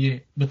ہمیں یہ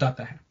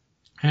بتاتا ہے.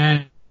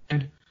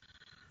 اینڈ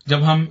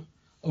جب ہم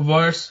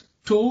ورس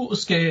 2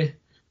 اس کے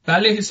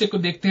پہلے حصے کو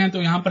دیکھتے ہیں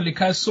تو یہاں پر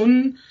لکھا ہے، سن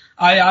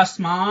آئے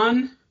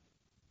آسمان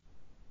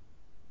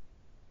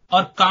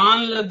اور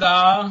کان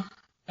لگا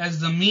اے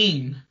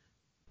زمین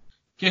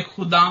کہ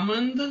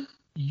خداوند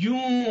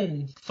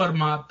یوں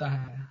فرماتا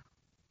ہے.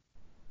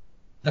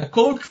 The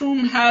courtroom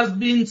has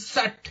been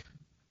set.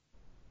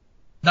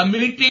 The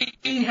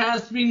meeting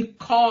has been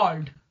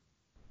called.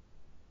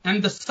 And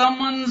the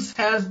summons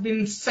has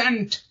been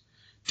sent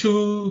to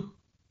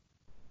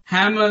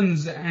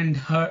heavens and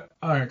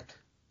earth.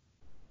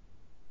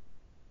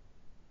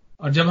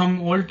 اور جب ہم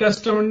اولڈ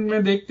ٹیسٹمنٹ میں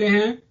دیکھتے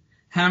ہیں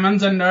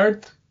heavens and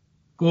earth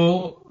کو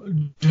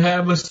جو ہے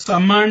وہ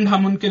سمنڈ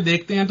ہم ان کے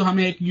دیکھتے ہیں تو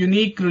ہمیں ایک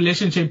یونیک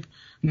ریلیشن شپ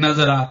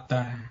نظر آتا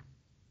ہے.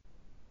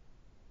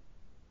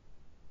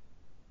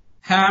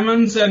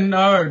 Heavens and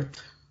earth,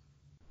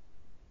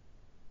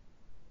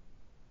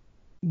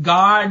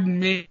 God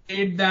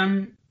made them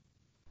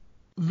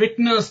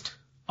witnessed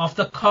of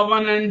the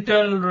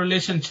covenantal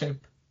relationship.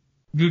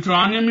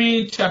 Deuteronomy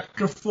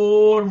chapter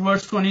 4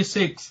 verse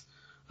 26.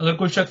 اگر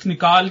کوئی شخص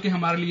نکال کے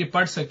ہمارے لیے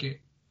پڑھ سکے.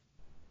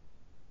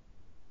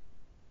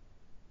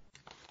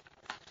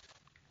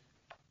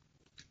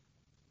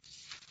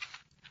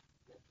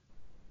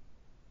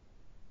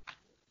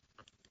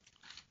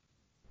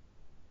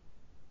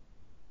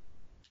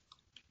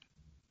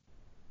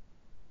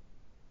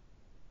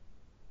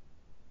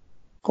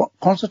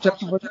 کون سا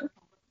چیپٹر بتا؟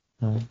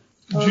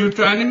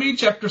 Deuteronomy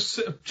chapter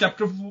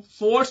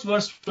 4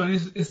 verse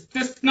 20.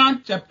 استثنا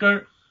chapter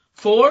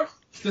 4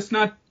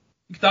 استثنا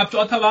کتاب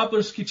چوتھا باب اور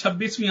اس کی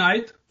 26ویں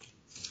آیت.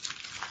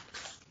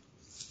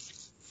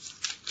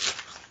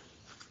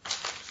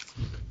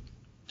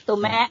 تو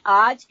میں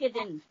آج کے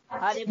دن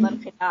تمہارے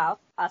برخلاف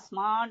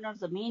آسمان اور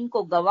زمین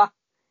کو گواہ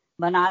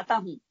بناتا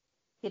ہوں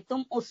کہ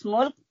تم اس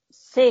ملک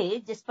سے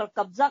جس پر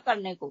قبضہ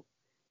کرنے کو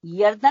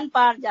یردن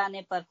پار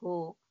جانے پر ہو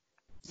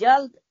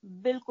جلد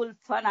بالکل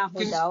فنا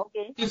ہو جاؤ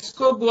گے. کس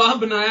کو گواہ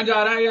بنایا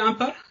جا رہا ہے یہاں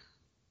پر؟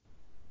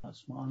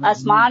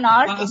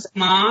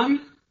 آسمان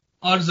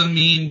اور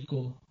زمین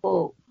کو.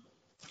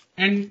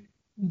 And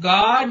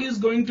God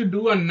is going to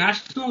do a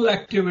national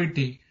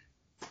activity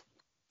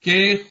کہ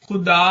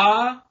خدا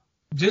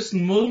جس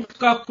ملک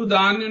کا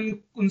خدا نے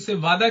ان سے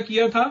وعدہ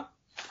کیا تھا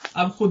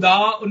اب خدا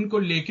ان کو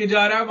لے کے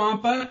جا رہا ہے وہاں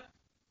پر.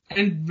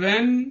 اینڈ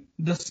وین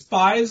دا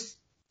اسپائز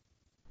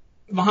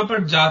وہاں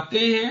پر جاتے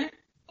ہیں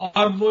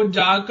اور وہ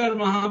جا کر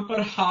وہاں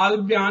پر حال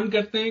بیان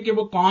کرتے ہیں کہ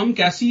وہ قوم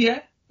کیسی ہے،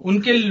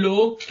 ان کے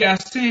لوگ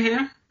کیسے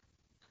ہیں.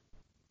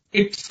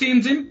 It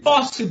seems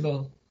impossible.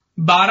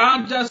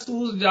 12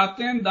 جاسوس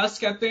جاتے ہیں، 10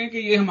 کہتے ہیں کہ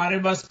یہ ہمارے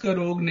بس کا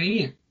روگ نہیں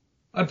ہے،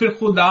 اور پھر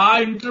خدا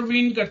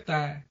انٹروین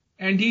کرتا ہے.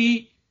 اینڈ ہی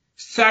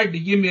سیڈ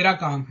یہ میرا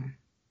کام ہے.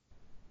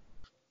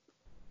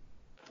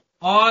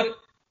 اور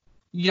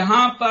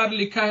یہاں پر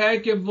لکھا ہے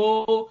کہ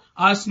وہ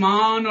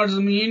آسمان اور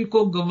زمین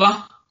کو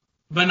گواہ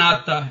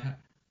بناتا ہے.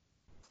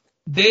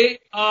 They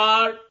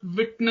are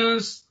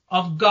witness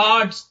of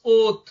God's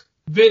oath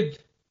with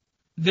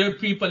their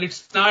people. It's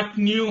not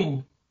new.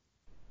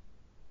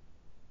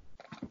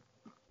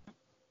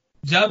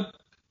 جب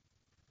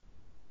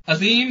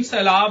عظیم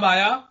سیلاب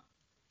آیا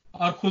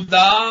اور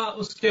خدا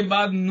اس کے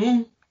بعد نوح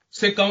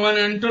سے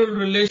covenantal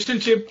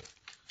relationship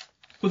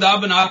خدا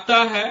بناتا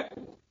ہے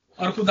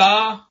اور خدا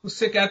اس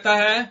سے کہتا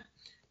ہے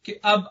کہ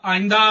اب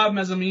آئندہ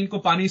میں زمین کو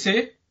پانی سے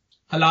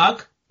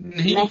ہلاک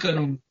نہیں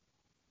کروں.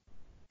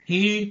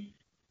 He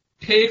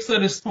takes the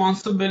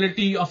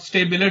responsibility of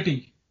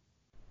stability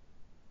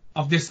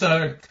of this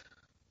earth.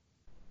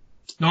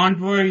 Don't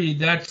worry,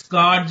 that's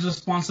God's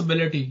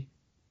responsibility.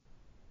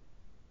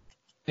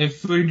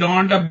 If we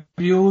don't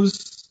abuse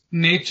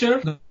nature,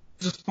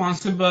 God's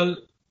responsible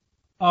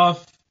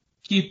of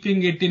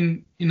keeping it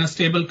in a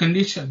stable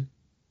condition.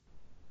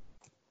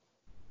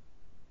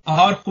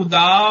 اور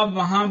خدا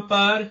وہاں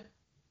پر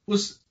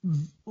اس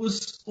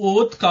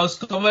اوتھ کا، اس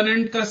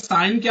کووننٹ کا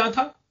سائن کیا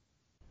تھا؟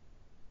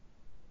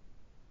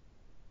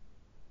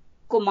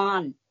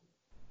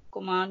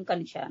 کمان کا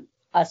نشان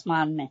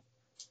آسمان میں،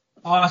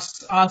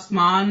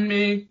 آسمان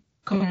میں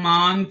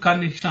کمان کا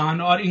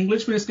نشان. اور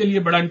انگلش میں اس کے لیے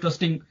بڑا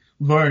انٹرسٹنگ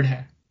ورڈ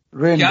ہے.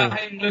 کیا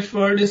ہے انگلش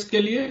ورڈ اس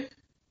کے لیے؟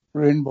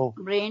 Rainbow.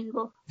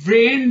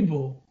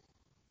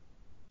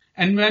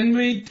 And when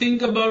we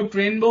think about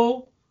Rainbow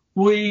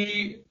we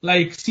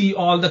like C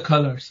all the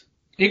colours.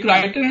 ایک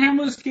رائٹر ہیں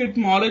وہ اس کی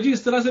ایٹمالوجی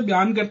اس طرح سے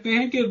بیان کرتے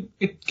ہیں کہ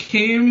it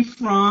came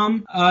from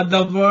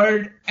the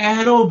word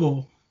ایروبو.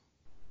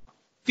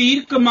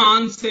 تیر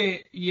کمان سے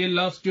یہ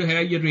لفظ جو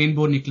ہے یہ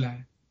رینبو نکلا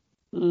ہے.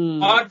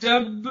 اور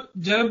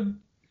جب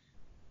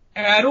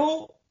ایرو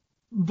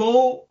بو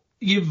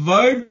یہ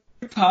ورڈ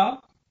تھا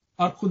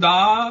اور خدا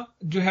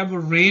جو ہے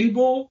وہ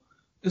رینبو،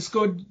 اس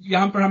کو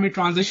یہاں پر ہمیں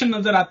ٹرانزیشن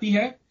نظر آتی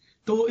ہے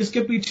تو اس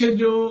کے پیچھے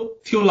جو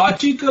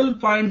تھیولوجیکل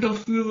پوائنٹ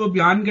آف ویو وہ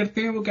بیان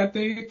کرتے ہیں، وہ کہتے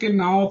ہیں کہ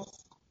now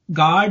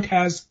God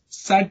has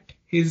set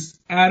his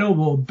arrow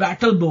بو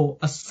بیٹل بو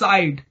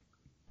aside،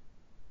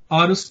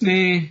 اور اس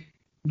نے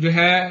جو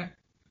ہے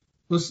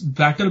اس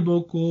بیٹل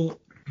بو کو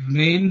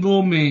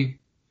رینبو میں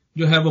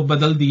جو ہے وہ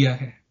بدل دیا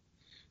ہے.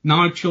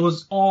 Now it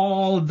shows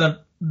all the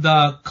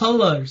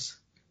colors,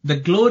 the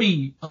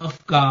glory of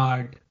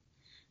God.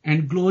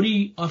 And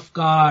glory of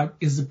God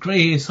is the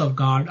grace of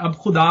God. اب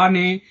خدا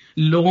نے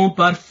لوگوں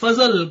پر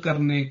فضل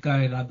کرنے کا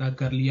ارادہ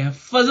کر لیا ہے،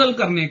 فضل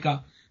کرنے کا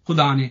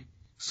خدا نے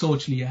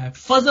سوچ لیا ہے،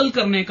 فضل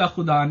کرنے کا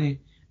خدا نے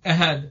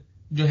عہد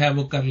جو ہے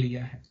وہ کر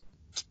لیا ہے.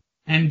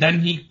 And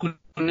then he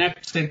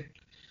connects it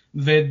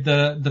with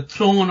the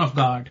throne of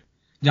God،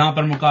 جہاں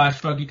پر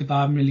مکاشفہ کی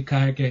کتاب میں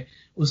لکھا ہے کہ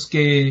اس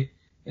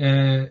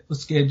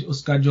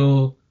کا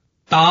جو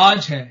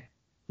تاج ہے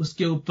اس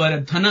کے اوپر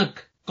دھنک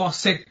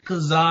کوسک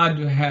زاد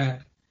جو ہے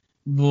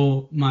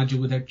وہ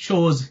موجود ہے.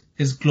 Shows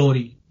his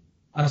glory.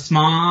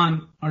 آسمان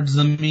اور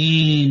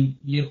زمین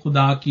یہ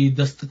خدا کی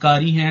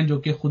دستکاری ہیں جو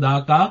کہ خدا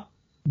کا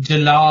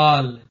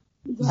جلال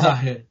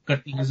ظاہر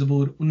کرتی ہے.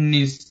 زبور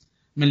 19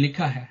 میں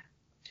لکھا ہے.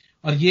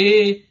 اور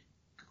یہ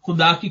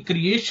خدا کی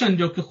کریشن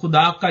جو کہ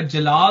خدا کا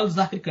جلال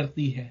ظاہر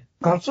کرتی ہے.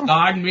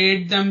 God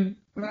made them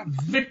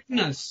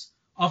witness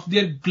of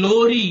their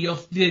glory,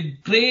 of their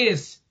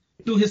grace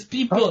to his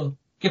people،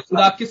 کہ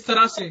خدا کس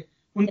طرح سے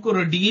ان کو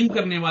ریڈیم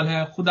کرنے والا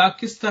ہے، خدا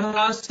کس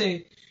طرح سے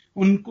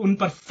ان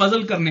پر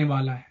فضل کرنے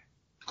والا ہے.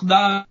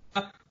 خدا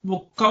وہ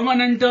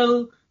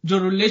covenantal جو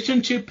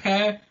ریلیشن شپ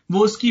ہے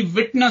وہ اس کی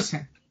وٹنس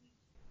ہے.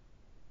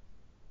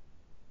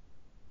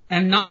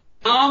 And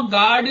now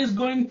God is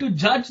going to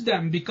judge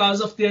them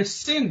because of their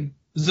sin.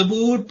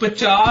 زبور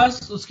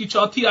 50 اس کی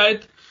 4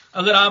 آیت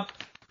اگر آپ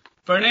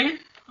پڑھیں،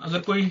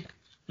 اگر کوئی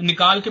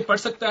نکال کے پڑھ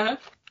سکتا ہے.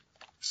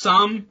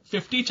 Psalm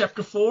 50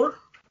 chapter 4.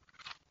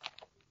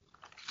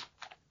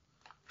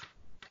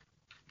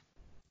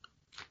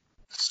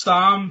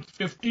 Psalm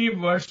 50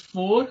 verse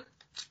 4.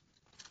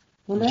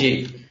 جی.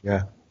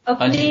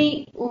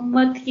 اپنی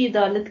امت کی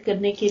عدالت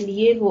کرنے کے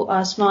لیے وہ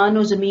آسمان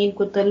اور زمین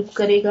کو طلب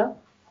کرے گا.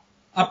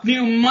 اپنی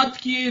امت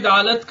کی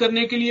عدالت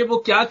کرنے کے لیے وہ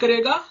کیا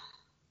کرے گا؟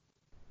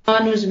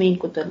 آسمان اور زمین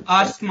کو طلب.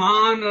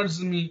 آسمان اور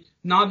زمین.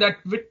 Now that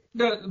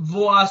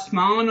وہ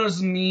آسمان اور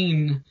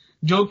زمین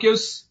جو کہ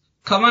اس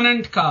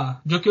covenant کا،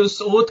 جو کہ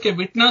اس اوتھ کے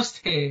وٹنس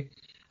تھے،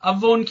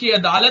 اب وہ ان کی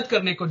عدالت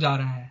کرنے کو جا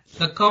رہا ہے.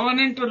 The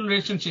covenantal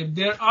relationship.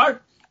 There are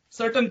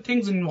certain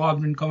things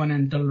involved in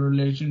covenantal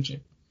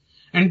relationship.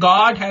 And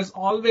God has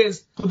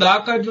always، خدا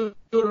کا جو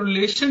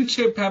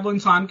relationship ہے وہ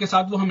انسان کے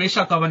ساتھ وہ ہمیشہ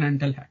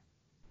covenantal ہے.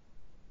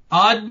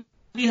 آج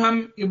بھی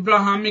ہم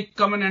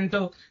ابراہیمک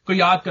covenantal کو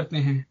یاد کرتے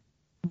ہیں.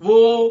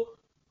 وہ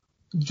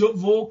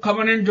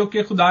covenant جو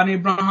کہ خدا نے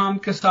ابراہیم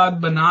کے ساتھ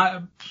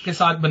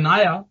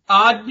بنایا،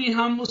 آج بھی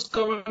ہم اس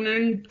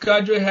covenant کا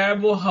جو ہے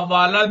وہ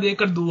حوالہ دے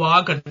کر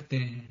دعا کرتے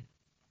ہیں.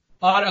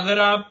 اور اگر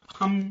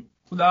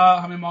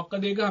خدا ہمیں موقع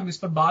دے گا ہم اس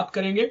پر بات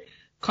کریں گے.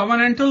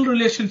 covenantal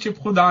relationship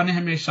خدا نے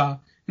ہمیشہ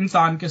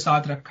انسان کے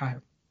ساتھ رکھا ہے.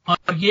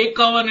 اور یہ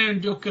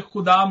covenant جو کہ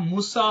خدا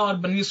موسیٰ اور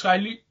بنی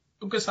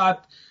اسرائیلیوں کے ساتھ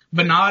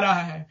بنا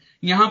رہا ہے،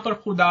 یہاں پر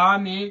خدا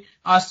نے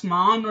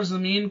آسمان اور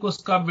زمین کو اس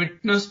کا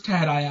وٹنس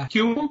ٹھہرایا.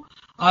 کیوں؟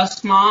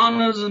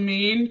 آسمان اور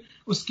زمین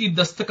اس کی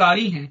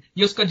دستکاری ہیں،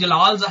 یہ اس کا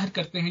جلال ظاہر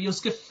کرتے ہیں، یہ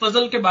اس کے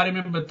فضل کے بارے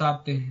میں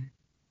بتاتے ہیں.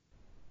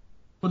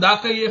 خدا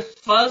کا یہ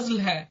فضل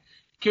ہے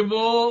کہ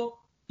وہ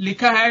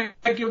لکھا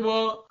ہے کہ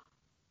وہ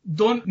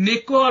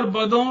نیکوں اور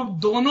بدوں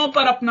دونوں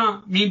پر اپنا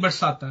می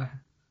برساتا ہے.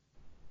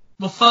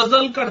 وہ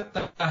فضل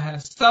کرتا ہے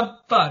سب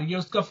پر. یہ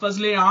اس کا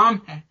فضل عام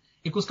ہے.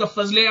 ایک اس کا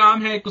فضل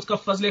عام ہے، ایک اس کا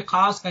فضل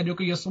خاص ہے جو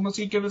کہ یسوع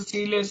مسیح کے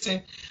وسیلے سے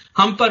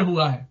ہم پر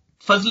ہوا ہے.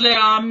 فضل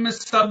عام میں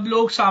سب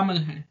لوگ شامل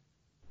ہیں،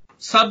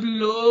 سب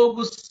لوگ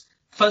اس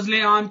فضل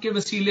عام کے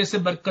وسیلے سے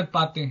برکت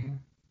پاتے ہیں.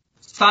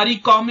 ساری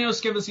قومیں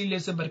اس کے وسیلے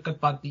سے برکت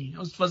پاتی ہیں،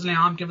 اس فضل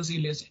عام کے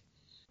وسیلے سے.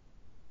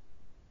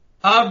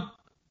 اب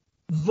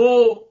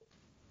وہ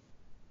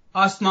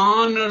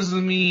آسمان اور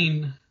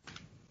زمین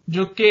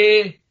جو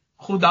کہ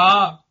خدا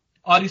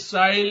اور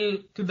اسرائیل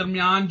کے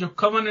درمیان جو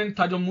covenant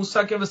تھا، جو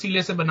موسیٰ کے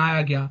وسیلے سے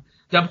بنایا گیا،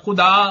 جب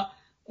خدا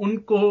ان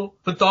کو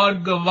بطور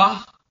گواہ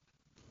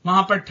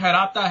وہاں پر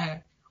ٹھہراتا ہے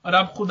اور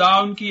اب خدا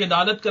ان کی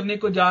عدالت کرنے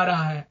کو جا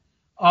رہا ہے.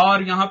 اور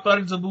یہاں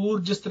پر زبور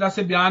جس طرح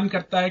سے بیان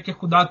کرتا ہے کہ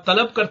خدا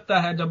طلب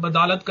کرتا ہے جب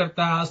عدالت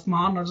کرتا ہے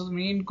آسمان اور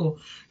زمین کو،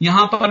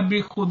 یہاں پر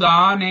بھی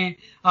خدا نے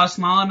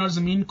آسمان اور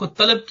زمین کو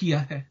طلب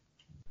کیا ہے.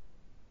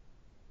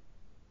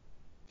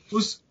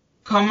 اس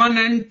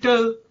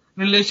covenantal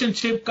ریلیشن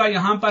شپ کا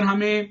یہاں پر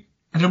ہمیں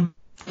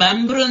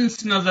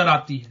ریمبرنس نظر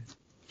آتی ہے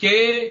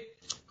کہ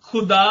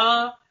خدا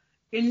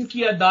ان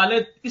کی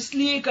عدالت اس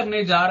لیے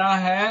کرنے جا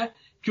رہا ہے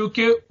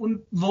کیونکہ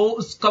وہ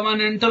اس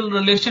covenantal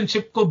ریلیشن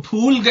شپ کو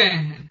بھول گئے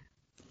ہیں.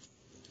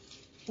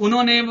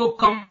 انہوں نے وہ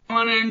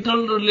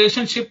covenantal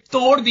ریلیشن شپ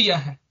توڑ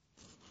دیا ہے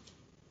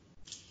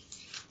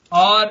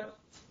اور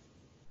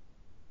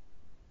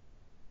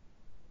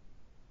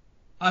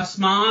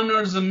آسمان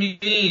اور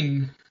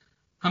زمین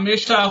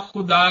ہمیشہ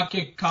خدا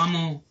کے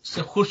کاموں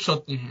سے خوش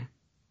ہوتے ہیں.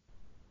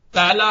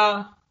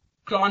 پہلا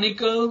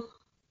Chronicle,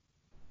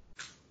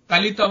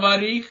 پہلی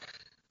تواریخ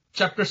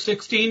chapter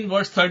 16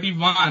 verse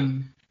 31.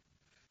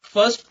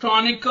 First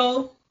Chronicle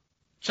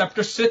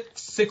chapter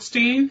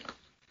 16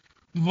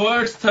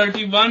 verse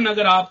 31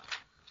 اگر آپ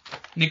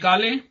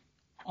نکالیں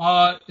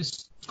اور اس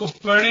کو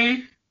پڑھیں.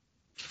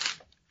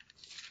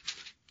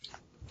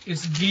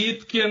 اس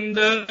گیت کے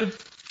اندر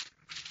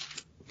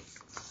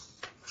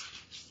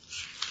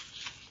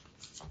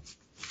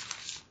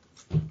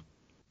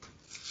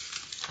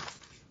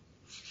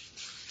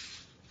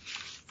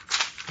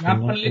یہاں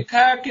پر لکھا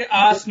ہے کہ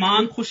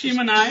آسمان خوشی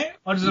منائے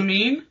اور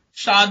زمین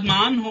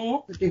شادمان ہو،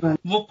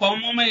 وہ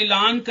قوموں میں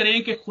اعلان کریں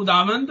کہ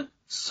خداوند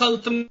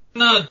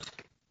سلطنت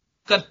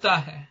کرتا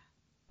ہے.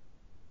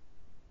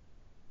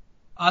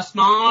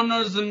 آسمان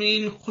اور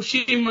زمین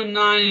خوشی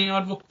منائیں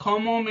اور وہ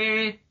قوموں میں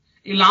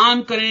اعلان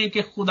کریں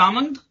کہ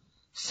خداوند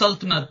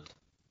سلطنت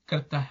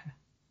کرتا ہے.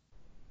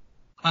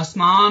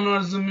 آسمان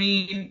اور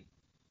زمین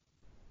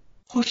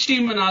خوشی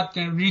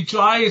مناتے ہیں،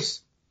 ریجوائس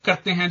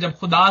کرتے ہیں جب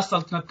خدا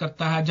سلطنت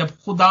کرتا ہے، جب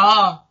خدا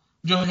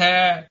جو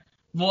ہے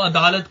وہ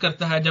عدالت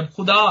کرتا ہے، جب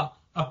خدا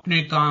اپنے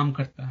کام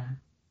کرتا ہے.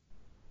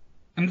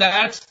 And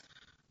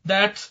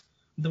that's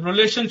the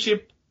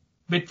relationship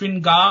between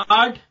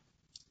God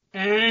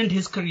and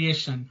his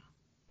creation.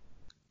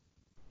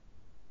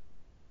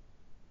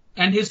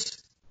 And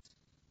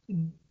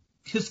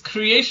his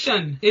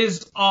creation is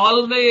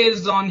always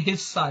on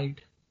his side.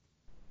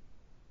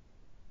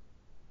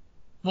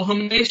 وہ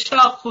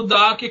ہمیشہ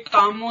خدا کے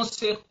کاموں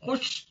سے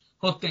خوش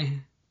ہوتے ہیں.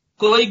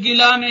 کوئی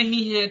گلہ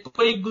نہیں ہے،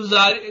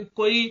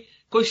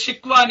 کوئی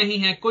شکوہ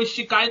نہیں ہے، کوئی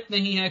شکایت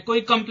نہیں ہے،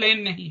 کوئی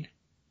کمپلین نہیں ہے.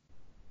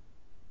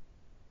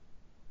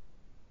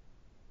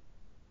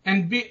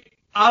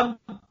 اب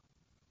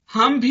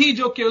ہم بھی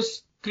جو کہ اس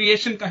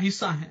کریشن کا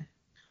حصہ ہیں،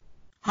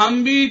 ہم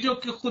بھی جو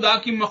کہ خدا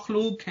کی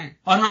مخلوق ہیں،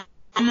 اور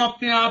ہم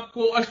اپنے آپ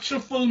کو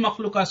اشرف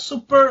المخلوق کا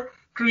سپر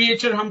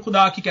کریچر ہم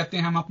خدا کی کہتے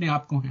ہیں، ہم اپنے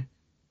آپ کو ہیں.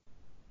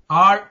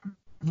 Are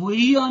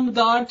we on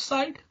God's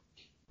side?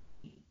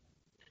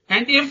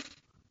 And if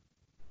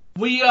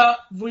we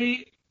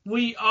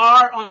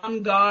are on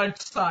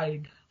God's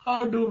side, how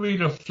do we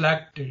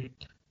reflect it?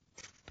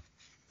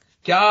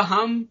 کیا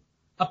ہم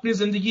اپنی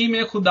زندگی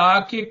میں خدا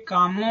کے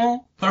کاموں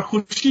پر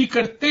خوشی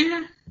کرتے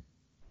ہیں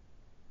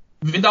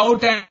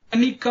without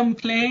any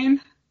complaint،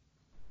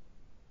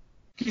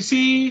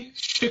 کسی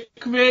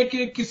شکوے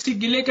کے،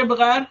 کسی گلے کے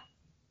بغیر؟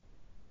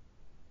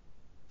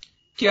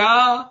 کیا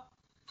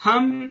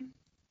ہم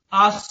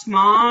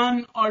آسمان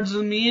اور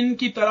زمین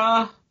کی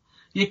طرح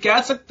یہ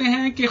کہہ سکتے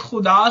ہیں کہ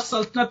خدا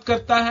سلطنت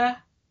کرتا ہے،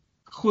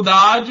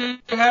 خدا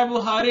جو ہے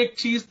وہ ہر ایک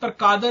چیز پر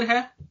قادر ہے،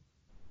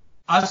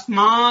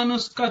 آسمان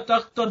اس کا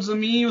تخت اور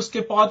زمین اس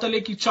کے پاؤں تلے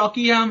کی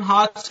چوکی ہے.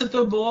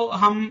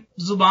 ہم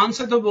زبان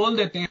سے تو بول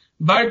دیتے ہیں،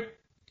 بٹ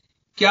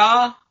کیا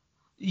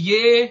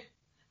یہ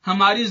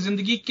ہماری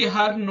زندگی کے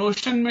ہر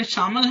نوشن میں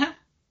شامل ہے؟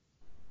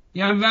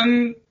 یا when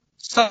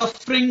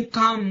suffering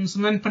comes,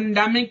 when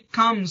pandemic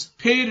comes،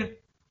 پھر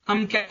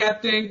ہم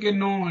کہتے ہیں کہ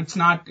no, it's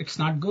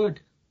not good.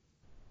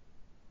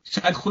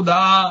 شاید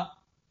خدا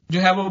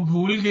جو ہے وہ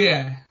بھول گیا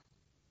ہے،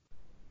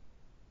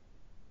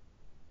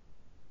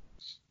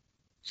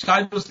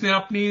 شاید اس نے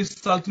اپنی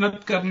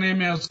سلطنت کرنے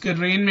میں، اس کے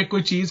رین میں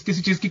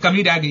کسی چیز کی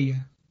کمی رہ گئی ہے.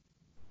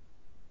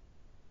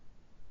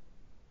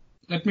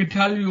 Let me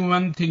tell you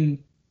one thing،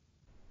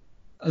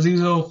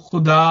 عزیزو،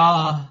 خدا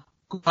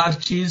کو ہر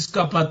چیز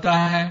کا پتہ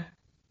ہے.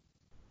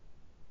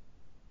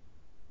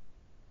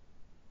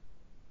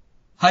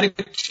 ہر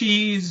ایک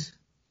چیز.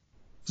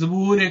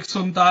 زبور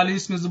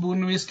 139 میں زبور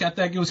نویس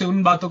کہتا ہے کہ اسے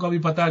ان باتوں کا بھی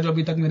پتا ہے جو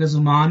ابھی تک میرے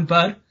زبان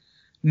پر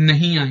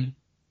نہیں آئیں.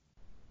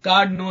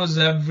 God knows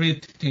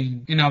everything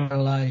in our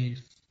life.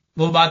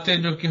 وہ باتیں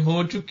جو کہ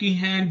ہو چکی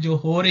ہیں، جو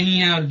ہو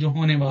رہی ہیں اور جو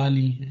ہونے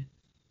والی ہیں.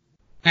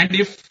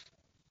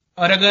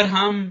 اور اگر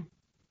ہم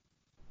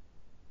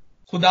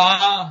خدا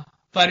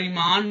پر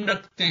ایمان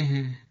رکھتے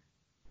ہیں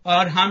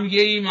اور ہم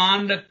یہ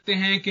ایمان رکھتے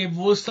ہیں کہ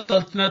وہ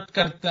سلطنت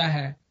کرتا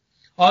ہے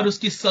اور اس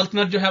کی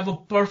سلطنت جو ہے وہ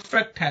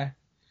پرفیکٹ ہے،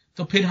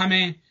 تو پھر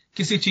ہمیں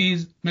کسی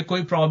چیز میں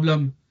کوئی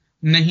پرابلم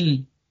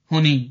نہیں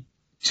ہونی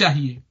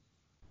چاہیے.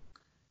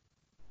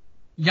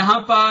 یہاں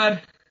پر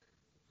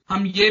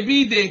ہم یہ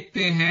بھی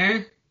دیکھتے ہیں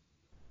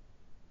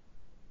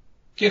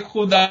کہ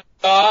خدا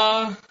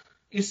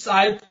اس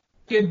آیت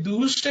کے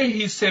دوسرے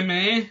حصے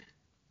میں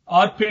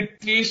اور پھر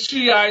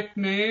تیسری آیت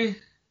میں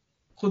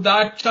خدا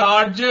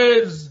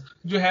چارجز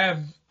جو ہے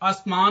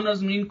آسمان اور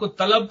زمین کو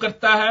طلب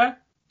کرتا ہے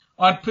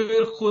اور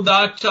پھر خدا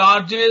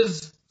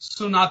چارجز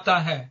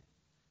سناتا ہے.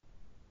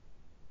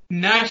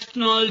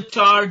 نیشنل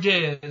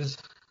چارجز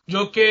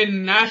جو کہ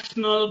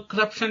نیشنل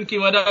کرپشن کی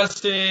وجہ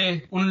سے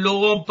ان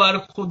لوگوں پر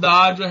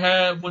خدا جو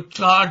ہے وہ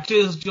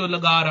چارجز جو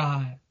لگا رہا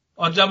ہے.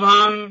 اور جب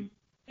ہم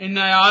ان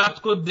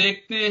آیات کو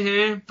دیکھتے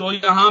ہیں تو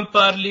یہاں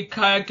پر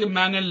لکھا ہے کہ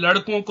میں نے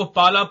لڑکوں کو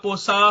پالا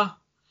پوسا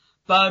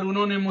پر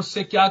انہوں نے مجھ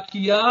سے کیا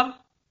کیا؟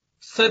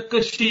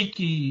 سرکشی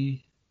کی.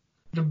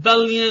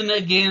 ریبیلین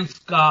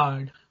اگینسٹ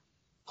گاڈ،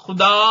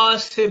 خدا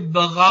سے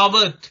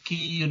بغاوت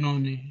کی انہوں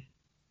نے.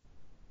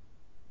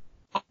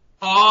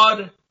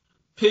 اور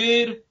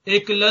پھر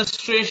ایک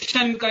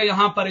السٹریشن کا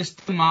یہاں پر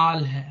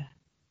استعمال ہے.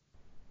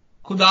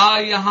 خدا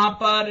یہاں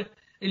پر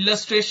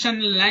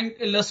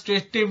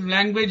السٹریٹو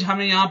لینگویج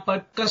ہمیں یہاں پر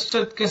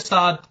کثرت کے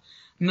ساتھ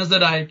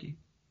نظر آئے گی.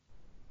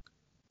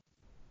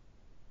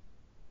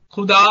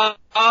 خدا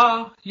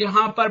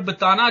یہاں پر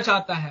بتانا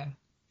چاہتا ہے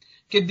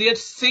کہ their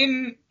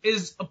sin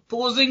is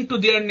opposing to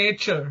their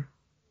nature.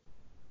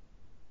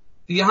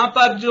 یہاں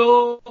پر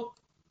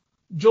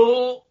جو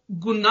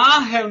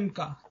گناہ ہے ان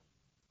کا،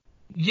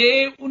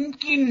 یہ ان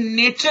کی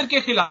نیچر کے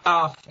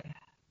خلاف ہے.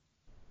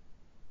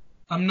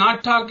 I'm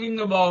not talking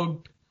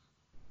about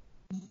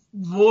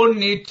وہ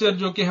نیچر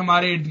جو کہ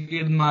ہمارے ارد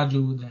گرد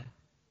موجود ہے.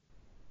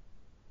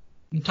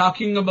 I'm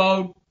talking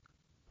about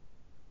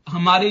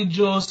ہماری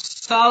جو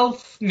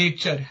سیلف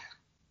نیچر ہے.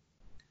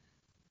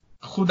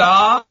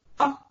 خدا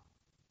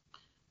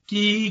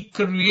کی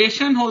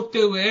کریشن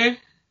ہوتے ہوئے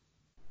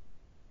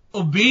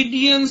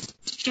اوبیڈینس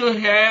جو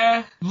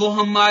ہے وہ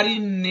ہماری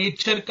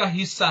نیچر کا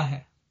حصہ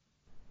ہے.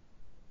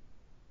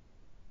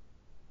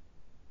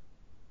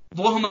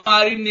 وہ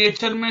ہماری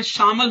نیچر میں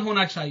شامل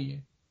ہونا چاہیے.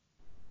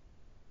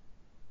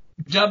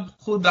 جب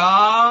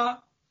خدا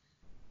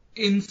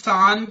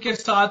انسان کے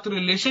ساتھ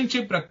ریلیشن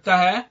شپ رکھتا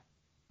ہے،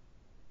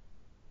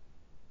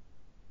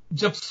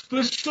 جب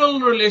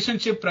اسپرچل ریلیشن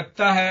شپ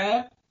رکھتا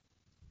ہے،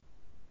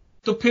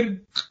 تو پھر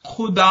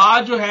خدا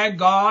جو ہے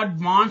God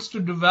wants to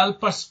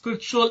develop a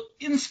spiritual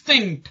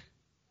instinct.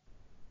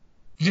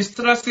 جس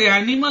طرح سے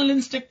اینیمل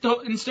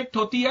انسٹنکٹ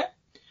ہوتی ہے،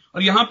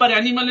 اور یہاں پر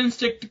اینیمل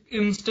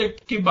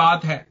انسٹنکٹ کی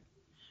بات ہے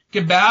کہ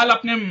بیل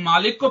اپنے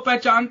مالک کو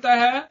پہچانتا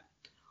ہے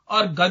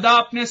اور گدھا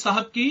اپنے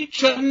صاحب کی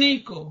چرنی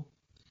کو.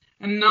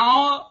 And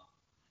now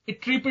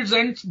it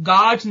represents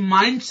God's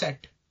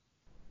mindset.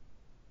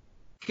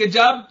 کہ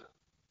جب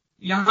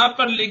یہاں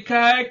پر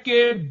لکھا ہے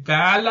کہ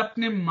بیل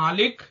اپنے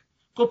مالک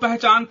کو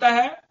پہچانتا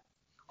ہے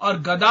اور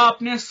گدھا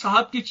اپنے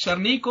صاحب کی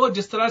چرنی کو،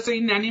 جس طرح سے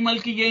ان اینیمل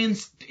کی یہ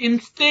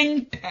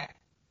انسٹنکٹ ہے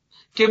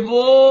کہ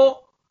وہ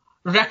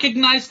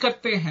ریکگنائز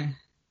کرتے ہیں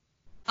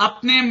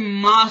اپنے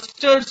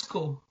ماسٹرز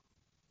کو.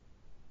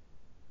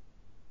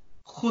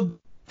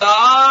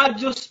 خدا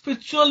جو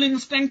اسپرچل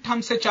انسٹنکٹ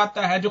ہم سے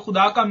چاہتا ہے، جو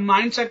خدا کا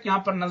مائنڈ سیٹ یہاں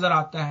پر نظر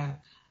آتا ہے،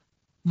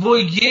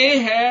 وہ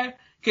یہ ہے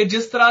کہ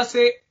جس طرح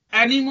سے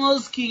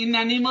ان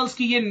اینیملز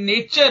کی یہ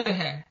نیچر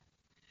ہے،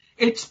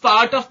 it's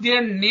part of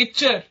their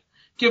nature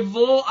کہ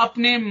وہ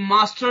اپنے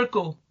ماسٹر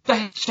کو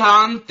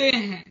پہچانتے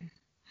ہیں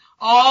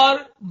اور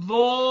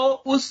وہ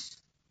اس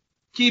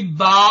کی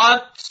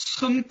بات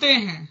سنتے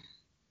ہیں.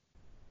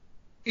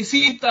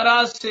 اسی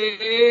طرح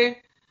سے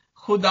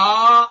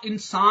خدا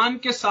انسان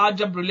کے ساتھ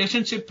جب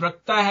ریلیشن شپ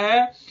رکھتا ہے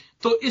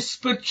تو اس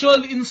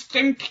اسپرچل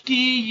انسٹنکٹ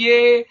کی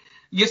یہ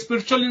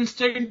اسپرچل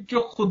انسٹنکٹ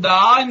جو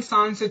خدا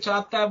انسان سے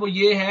چاہتا ہے وہ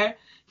یہ ہے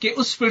کہ اس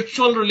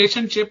اسپرچل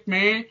ریلیشن شپ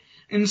میں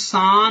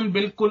انسان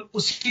بالکل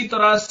اسی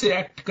طرح سے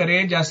ایکٹ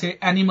کرے جیسے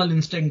اینیمل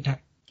انسٹنکٹ ہے،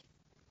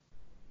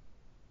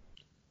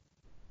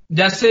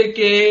 جیسے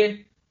کہ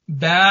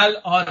بیل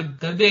اور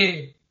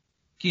گدھے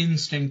کی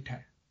انسٹنکٹ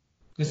ہے.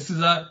 دس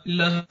از اے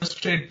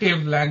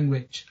illustrative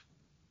language.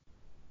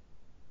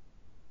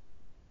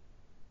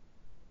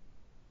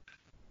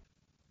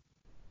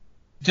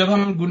 جب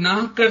ہم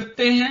گناہ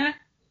کرتے ہیں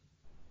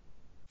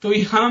تو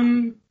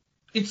ہم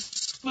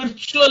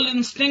اسپرچل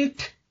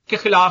انسٹنکٹ کے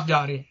خلاف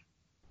جا رہے ہیں.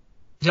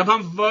 جب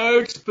ہم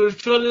ورڈ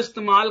اسپرچل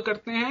استعمال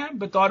کرتے ہیں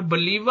بطور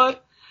بلیور،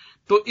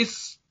 تو اس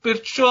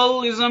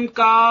اسپرچلزم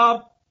کا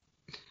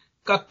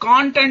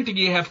کانٹینٹ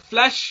یہ ہے،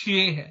 فلیش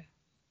یہ ہے،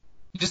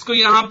 جس کو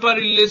یہاں پر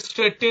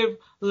السٹریٹو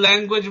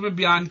لینگویج میں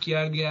بیان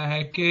کیا گیا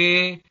ہے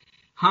کہ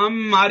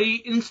ہماری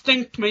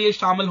انسٹنکٹ میں یہ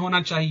شامل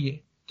ہونا چاہیے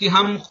کہ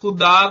ہم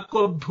خدا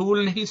کو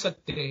بھول نہیں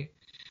سکتے،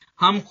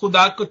 ہم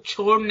خدا کو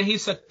چھوڑ نہیں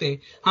سکتے،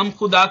 ہم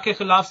خدا کے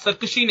خلاف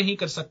سرکشی نہیں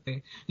کر سکتے.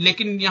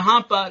 لیکن یہاں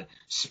پر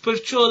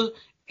اسپرچل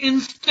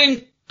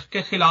انسٹنکٹ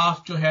کے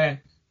خلاف جو ہے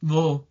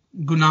وہ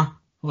گناہ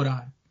ہو رہا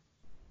ہے.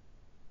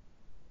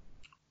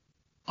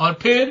 اور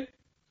پھر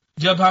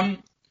جب ہم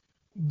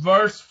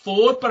ورس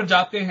 4 پر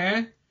جاتے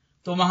ہیں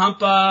تو وہاں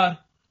پر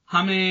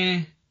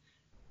ہمیں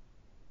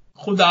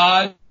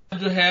خدا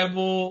جو ہے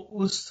وہ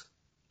اس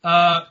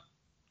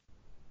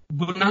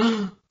گناہ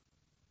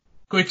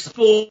کو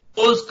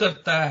ایکسپوز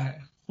کرتا ہے.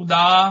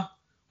 خدا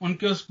ان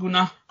کے اس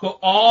گناہ کو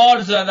اور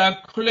زیادہ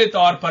کھلے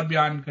طور پر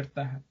بیان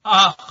کرتا ہے.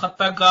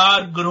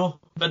 خطاکار گروہ،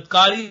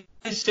 بدکاری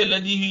سے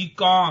لدی ہوئی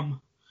قوم،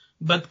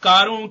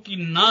 بدکاروں کی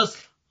نسل،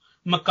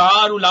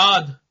 مکار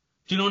اولاد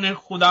جنہوں نے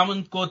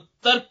خداوند کو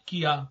ترک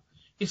کیا،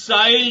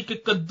 اسرائیل کے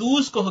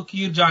قدوس کو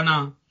حقیر جانا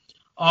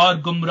اور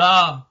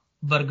گمراہ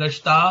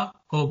برگشتہ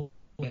ہو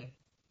گئے.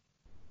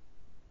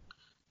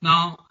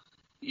 Now,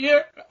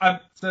 here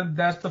I've said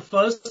that the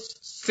first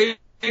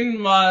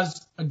sin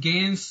was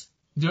against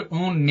their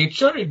own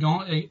nature,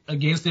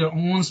 against their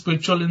own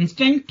spiritual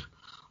instinct.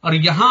 اور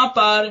یہاں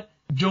پر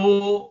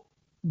جو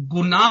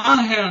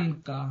گناہ ہے ان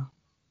کا،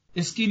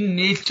 اس کی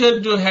نیچر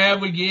جو ہے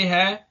وہ یہ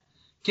ہے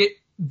کہ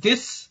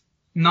this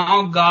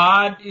now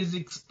God is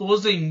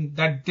exposing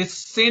that this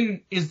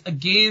sin is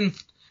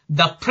against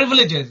the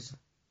privileges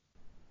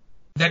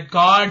that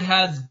God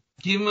has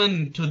given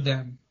to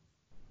them.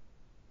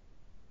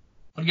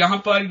 اور یہاں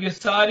پر یہ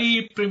ساری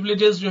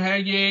پریولیجز جو ہے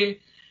یہ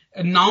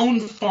ناؤن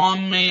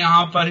فارم میں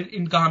یہاں پر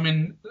ان کا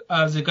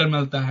ہمیں ذکر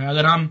ملتا ہے.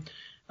 اگر ہم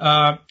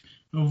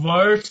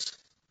ورڈس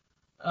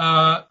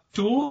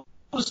 2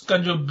 اس کا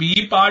جو بی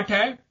پارٹ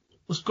ہے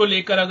اس کو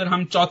لے کر اگر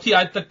ہم 4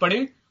 آیت تک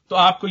پڑھیں تو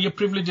آپ کو یہ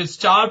پریولیجز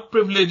 4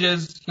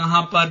 پریولیجز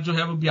یہاں پر جو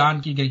ہے وہ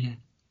بیان کی گئی ہیں.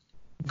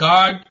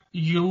 God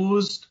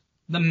used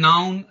the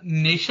noun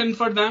nation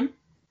for them.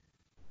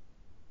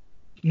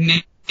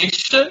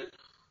 Nation,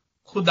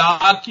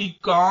 خدا کی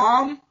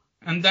قوم,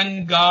 and then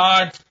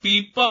God's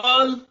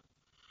people,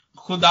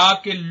 خدا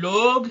کے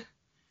لوگ,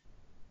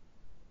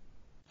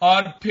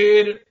 اور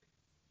پھر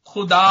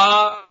خدا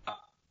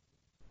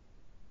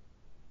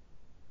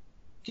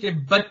کے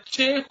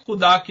بچے,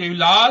 خدا کے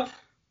اولاد,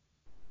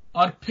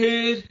 اور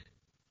پھر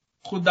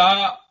خدا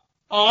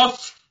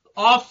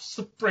آف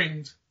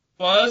سپرنگ,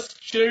 فرسٹ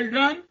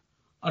چلڈرن,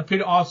 اور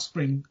پھر آف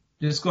سپرنگ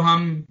جس کو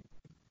ہم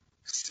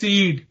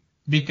سیڈ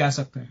بھی کہہ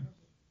سکتے ہیں.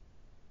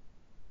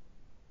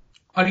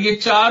 اور یہ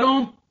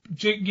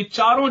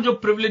چاروں جو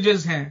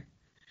پریولیجز ہیں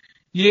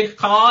یہ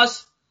خاص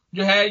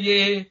جو ہے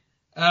یہ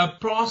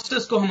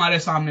پروسیس کو ہمارے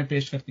سامنے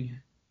پیش کرتی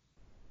ہیں.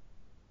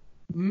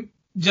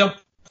 جب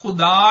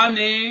خدا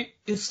نے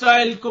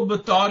اسرائیل کو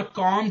بطور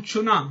قوم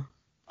چنا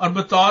اور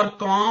بطور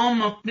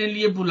قوم اپنے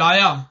لیے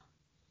بلایا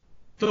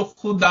تو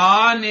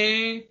خدا نے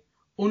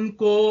ان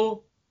کو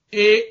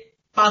ایک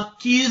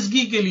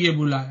پاکیزگی کے لیے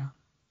بلایا.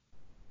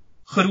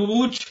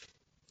 خروج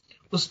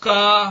اس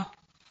کا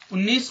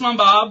 19واں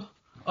باب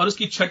اور اس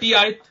کی 6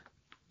 آیت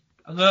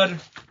اگر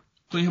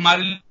کوئی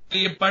ہمارے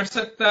لیے پڑھ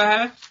سکتا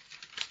ہے.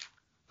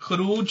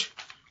 خروج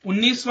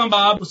 19واں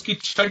باب اس کی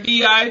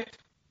 6 آیت.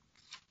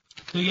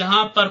 تو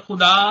یہاں پر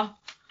خدا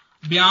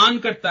بیان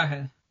کرتا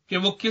ہے کہ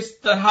وہ کس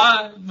طرح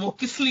وہ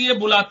کس لیے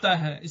بلاتا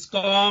ہے اس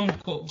قوم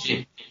کو.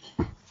 جی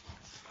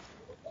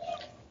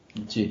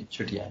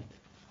 6 آیت.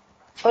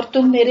 اور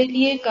تم میرے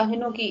لیے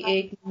کاہنوں کی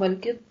ایک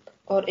مملکت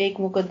اور ایک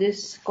مقدس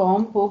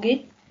قوم ہوگے.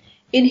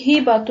 انہی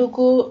باتوں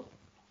کو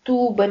تو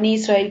بنی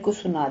اسرائیل کو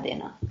سنا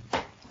دینا.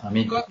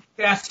 آمین.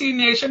 کیسی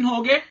نیشن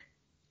ہوگے؟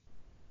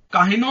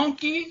 کاہنوں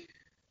کی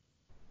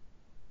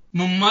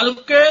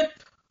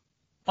مملکت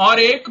اور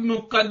ایک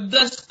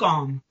مقدس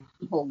قوم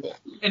ہو گیا.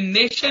 A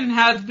nation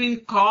has been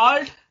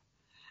called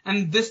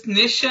and this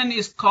nation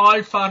is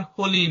called for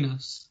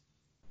holiness.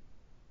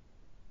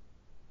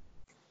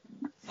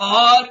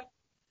 اور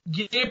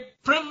یہ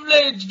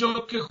پریولیج جو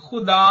کہ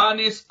خدا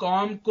نے اس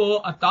قوم کو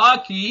عطا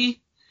کی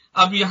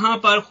اب یہاں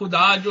پر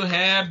خدا جو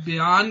ہے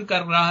بیان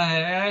کر رہا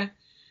ہے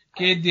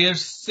کہ their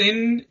sin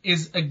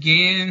is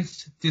against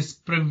this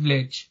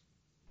privilege.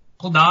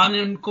 خدا نے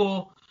ان کو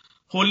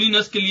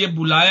ہولینس کے لیے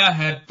بلایا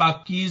ہے,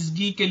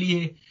 پاکیزگی کے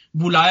لیے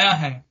بلایا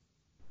ہے.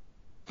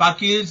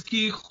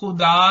 پاکیزگی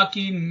خدا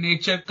کی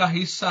نیچر کا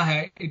حصہ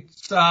ہے.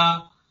 It's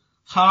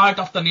heart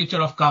of the nature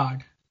of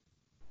God.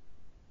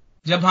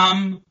 جب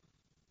ہم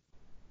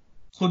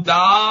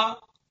خدا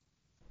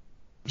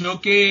جو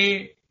کہ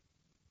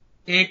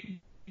ایک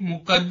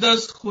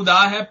مقدس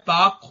خدا ہے,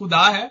 پاک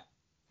خدا ہے,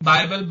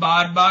 بائبل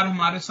بار بار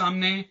ہمارے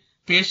سامنے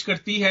پیش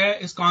کرتی ہے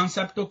اس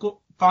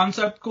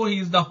کانسیپٹ کو ہی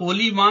از دا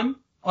ہولی ون.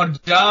 اور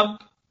جب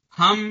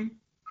ہم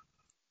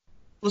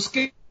اس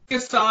کے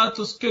ساتھ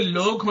اس کے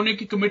لوگ ہونے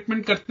کی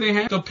کمٹمنٹ کرتے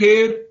ہیں تو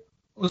پھر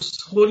اس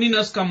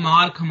ہولینس کا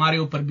مارک ہمارے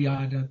اوپر بھی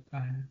آ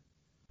جاتا ہے.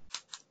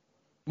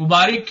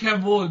 مبارک ہے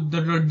وہ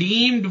the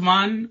redeemed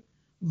one,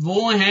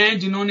 وہ ہیں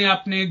جنہوں نے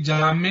اپنے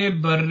جامے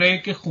برے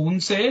کے خون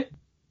سے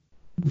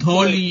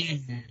دھو لیے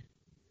ہیں.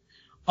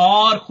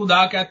 اور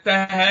خدا کہتا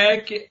ہے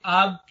کہ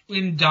اب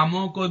ان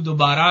جاموں کو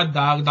دوبارہ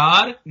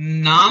داغدار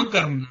نہ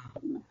کرنا.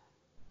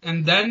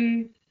 اینڈ دین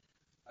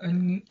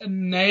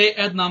نئے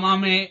عہد نامہ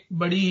میں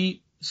بڑی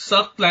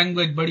سخت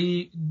لینگویج,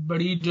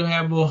 بڑی جو ہے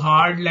وہ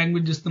ہارڈ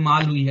لینگویج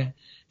استعمال ہوئی ہے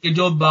کہ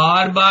جو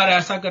بار بار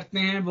ایسا کرتے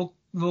ہیں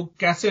وہ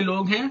کیسے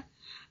لوگ ہیں؟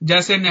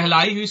 جیسے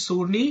نہلائی ہوئی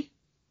سورنی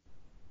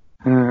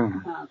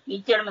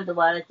کیچڑ میں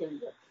دوبارہ چل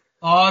جاتا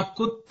اور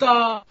کتا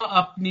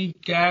اپنی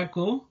کیا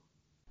کو.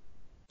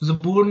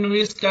 زبور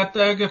نویس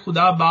کہتا ہے کہ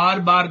خدا بار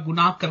بار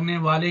گناہ کرنے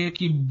والے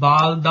کی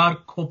بالدار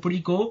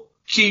کھوپڑی کو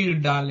چیر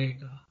ڈالے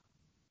گا.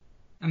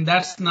 And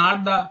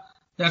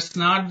that's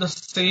not the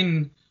sin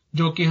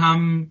جو کہ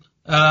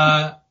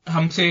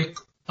ہم سے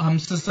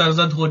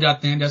سرزد ہو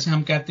جاتے ہیں. جیسے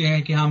ہم کہتے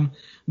ہیں کہ ہم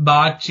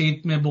بات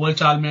چیت میں بول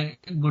چال میں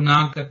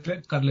گناہ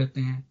کر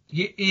لیتے ہیں.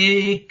 یہ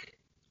ایک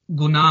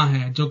گناہ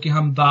ہے جو کہ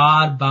ہم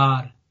بار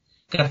بار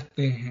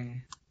کرتے ہیں.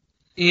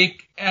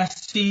 ایک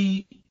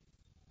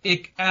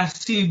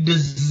ایسی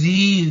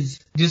ڈیزیز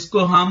جس کو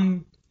ہم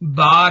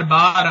بار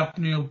بار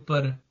اپنے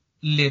اوپر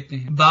لیتے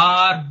ہیں,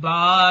 بار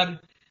بار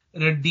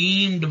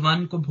redeemed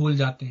one کو بھول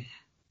جاتے ہیں.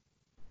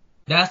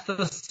 That's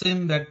the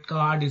sin that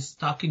God is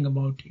talking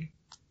about here.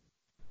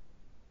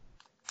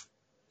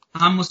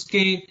 ہم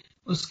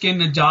اس کے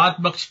نجات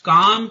بخش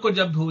کام کو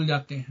جب بھول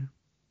جاتے ہیں.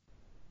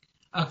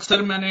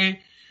 اکثر میں نے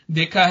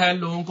دیکھا ہے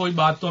لوگوں کو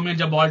باتوں میں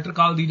جب آلٹر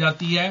کال دی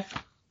جاتی ہے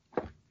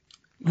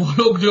وہ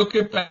لوگ جو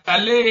کہ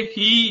پہلے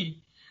ہی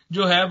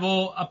جو ہے وہ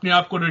اپنے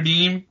آپ کو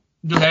ریڈیم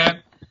جو ہے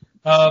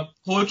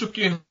ہو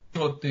چکے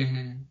ہوتے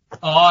ہیں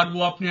اور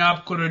وہ اپنے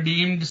آپ کو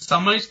ریڈیمڈ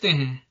سمجھتے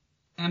ہیں،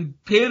 اینڈ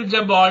پھر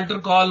جب آلٹر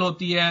کال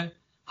ہوتی ہے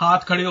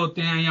ہاتھ کھڑے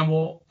ہوتے ہیں یا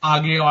وہ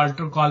آگے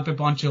آلٹر کال پہ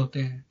پہنچے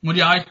ہوتے ہیں.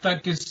 مجھے آج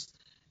تک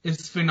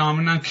اس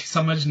فینومینا کی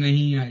سمجھ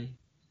نہیں آئی.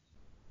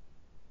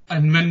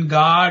 And when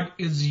God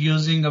is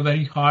using a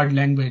very hard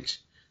language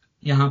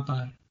یہاں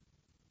پر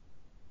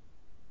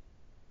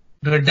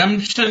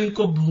ریڈمپشن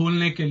کو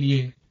بھولنے کے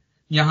لیے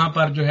یہاں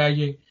پر جو ہے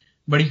یہ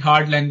بڑی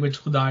ہارڈ لینگویج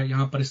خدا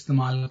یہاں پر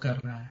استعمال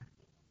کر رہا ہے.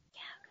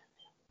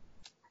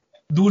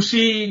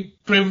 دوسری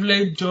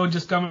پریولیج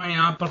جس کا میں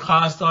یہاں پر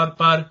خاص طور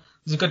پر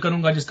ذکر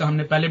کروں گا، جس کا ہم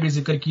نے پہلے بھی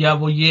ذکر کیا،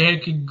 وہ یہ ہے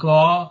کہ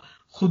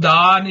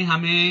خدا نے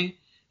ہمیں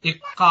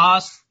ایک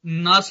خاص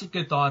نسل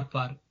کے طور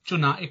پر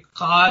چنا، ایک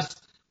خاص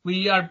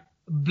وی آر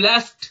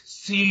بلیسڈ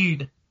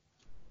سیڈ.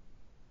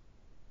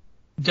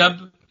 جب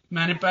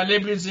میں نے پہلے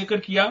بھی ذکر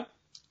کیا،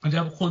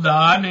 جب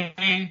خدا نے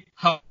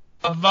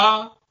حوا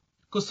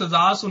کو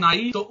سزا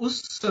سنائی تو اس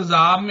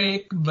سزا میں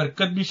ایک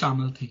برکت بھی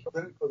شامل تھی،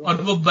 اور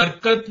وہ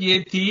برکت یہ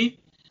تھی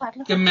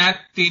کہ میں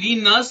تیری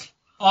نسل،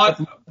 اور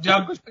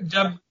جب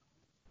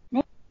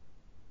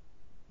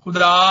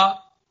خدا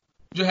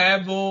جو ہے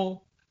وہ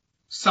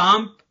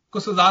سانپ کو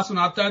سزا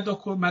سناتا ہے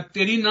تو میں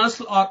تیری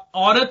نسل اور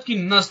عورت کی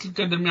نسل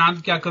کے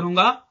درمیان کیا کروں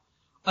گا؟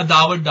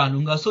 عداوت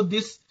ڈالوں گا. سو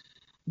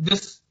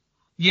دس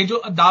یہ جو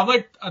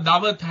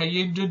عداوت ہے،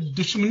 یہ جو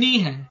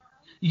دشمنی ہے،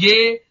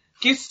 یہ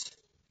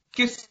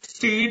کس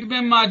سیڈ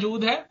میں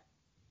موجود ہے؟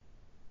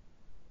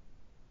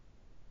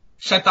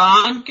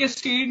 شیطان کے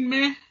سیڈ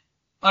میں،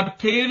 اور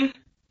پھر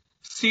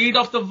seed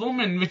of the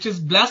woman which is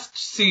blessed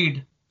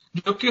seed,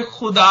 جو کہ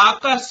خدا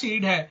کا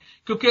سیڈ ہے،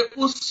 کیونکہ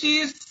اسی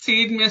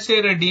سیڈ میں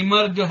سے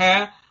ریڈیمر جو ہے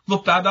وہ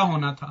پیدا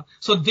ہونا تھا.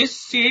 So this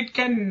seed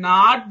can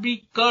not be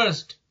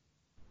cursed.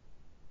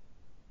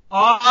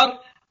 اور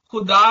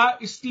خدا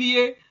اس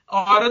لیے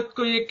عورت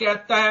کو یہ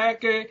کہتا ہے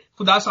کہ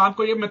خدا صاحب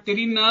کو یہ میں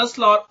تیری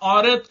نسل اور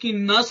عورت کی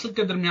نسل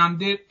کے درمیان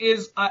دیر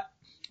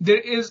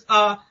از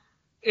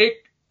ایک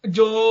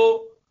جو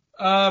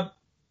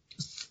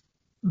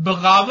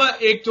بغاوت،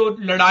 ایک جو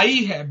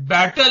لڑائی ہے،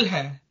 بیٹل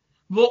ہے،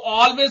 وہ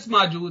آلویز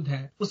موجود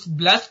ہے اس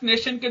بلیسڈ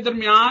نیشن کے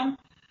درمیان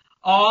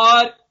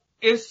اور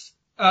اس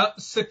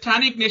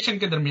سیٹینک نیشن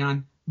کے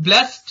درمیان،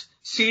 بلیسڈ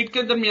سیڈ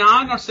کے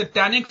درمیان اور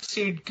سیٹینک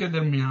سیڈ کے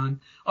درمیان.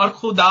 اور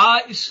خدا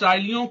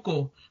اسرائیلیوں کو،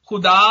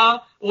 خدا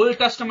اولڈ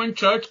ٹیسٹمنٹ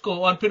چرچ کو،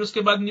 اور پھر اس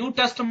کے بعد نیو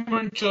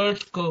ٹیسٹمنٹ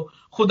چرچ کو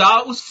خدا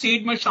اس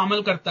سیڈ میں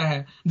شامل کرتا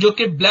ہے جو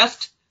کہ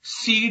بلیسڈ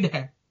سیڈ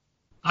ہے.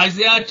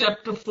 آئزیاہ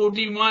چیپٹر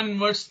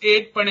 41 ورس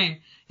 8 پڑھیں،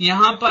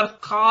 یہاں پر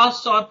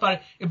خاص طور پر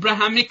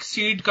ابراہیمک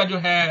سیڈ کا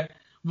جو ہے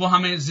وہ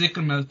ہمیں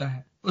ذکر ملتا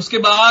ہے. اس کے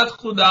بعد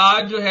خدا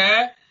جو ہے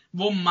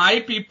وہ مائی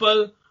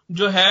پیپل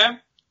جو ہے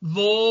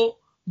وہ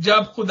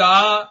جب خدا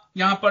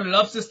یہاں پر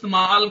لفظ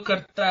استعمال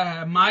کرتا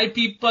ہے، my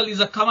people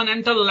is a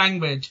continental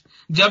language.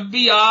 جب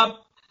بھی آپ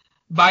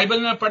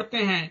بائبل میں پڑھتے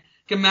ہیں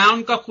کہ میں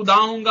ان کا خدا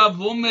ہوں گا،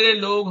 وہ میرے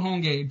لوگ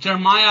ہوں گے،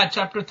 جرمایہ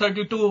چیپٹر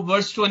 32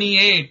 ورس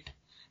 28،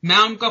 میں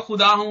ان کا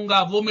خدا ہوں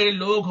گا، وہ میرے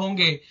لوگ ہوں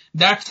گے.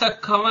 That's a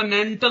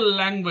continental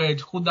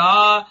language. خدا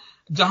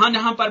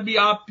جہاں پر بھی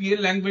آپ یہ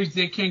لینگویج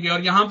دیکھیں گے، اور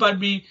یہاں پر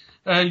بھی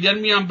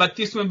یرمیہ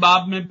 32ویں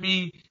باب میں بھی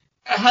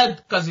عہد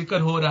کا ذکر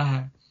ہو رہا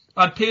ہے.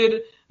 اور پھر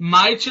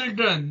مائی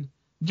چلڈرن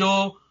جو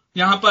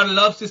یہاں پر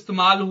لفظ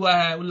استعمال ہوا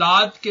ہے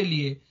اولاد کے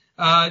لیے،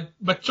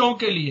 بچوں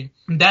کے لیے،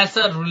 دیٹس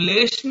اے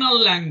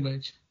ریلیشنل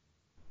لینگویج.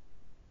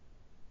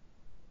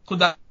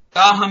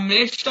 خدا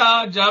ہمیشہ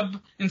جب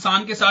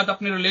انسان کے ساتھ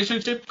اپنے ریلیشن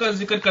شپ کا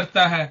ذکر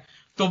کرتا ہے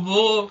تو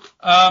وہ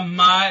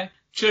مائی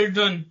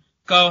چلڈرن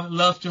کا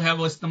لفظ جو ہے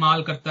وہ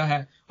استعمال کرتا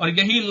ہے. اور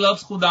یہی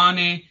لفظ خدا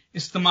نے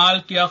استعمال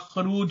کیا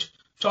خروج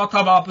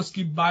 4 باب اس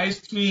کی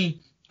 22ویں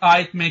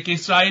آیت میں کہ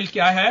اسرائیل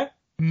کیا ہے؟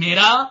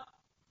 میرا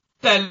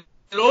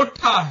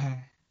پہلوٹا ہے.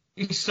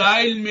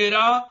 اسرائیل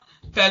میرا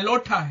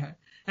پہلوٹا ہے.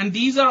 And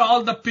these are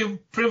all the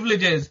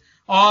privileges.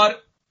 اور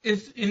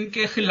ان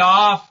کے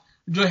خلاف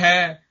جو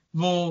ہے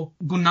وہ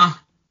گناہ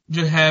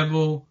جو ہے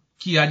وہ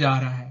کیا جا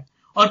رہا ہے.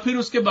 اور پھر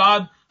اس کے بعد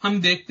ہم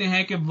دیکھتے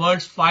ہیں کہ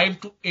words 5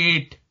 to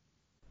 8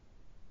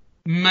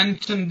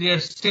 mention their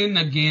sin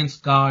against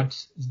God's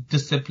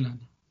discipline.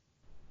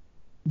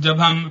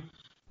 جب ہم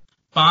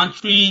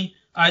 5ویں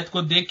آیت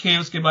کو دیکھیں،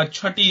 اس کے بعد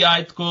 6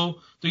 آیت کو،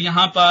 تو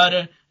یہاں پر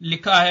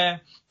لکھا ہے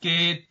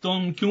کہ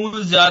تم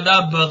کیوں زیادہ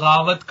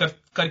بغاوت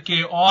کر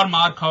کے اور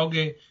مار کھاؤ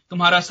گے،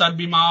 تمہارا سر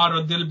بیمار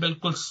اور دل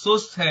بالکل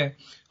سست ہے.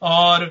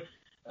 اور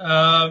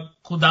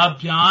خدا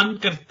بیان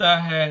کرتا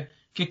ہے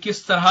کہ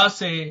کس طرح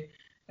سے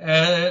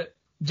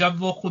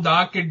جب وہ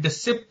خدا کے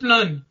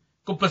ڈسپلن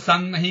کو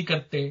پسند نہیں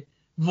کرتے،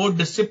 وہ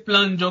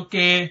ڈسپلن جو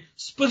کہ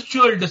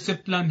اسپرچل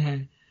ڈسپلن ہے،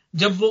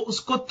 جب وہ اس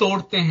کو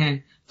توڑتے ہیں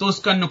تو اس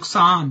کا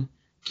نقصان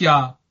کیا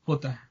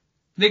ہوتا ہے.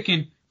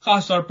 لیکن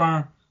خاص طور پر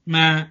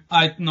میں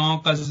آیت 9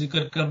 کا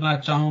ذکر کرنا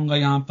چاہوں گا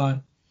یہاں پر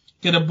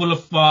کہ رب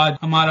الافواج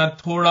ہمارا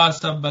تھوڑا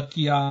سا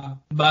بقیہ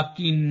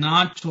باقی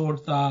نہ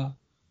چھوڑتا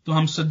تو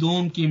ہم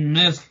سدوم کی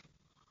مثل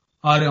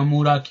اور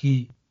عمورہ کی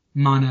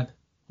مانند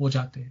ہو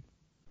جاتے.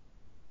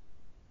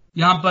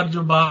 یہاں پر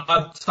جو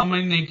بات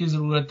سمجھنے کی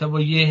ضرورت ہے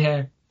وہ یہ ہے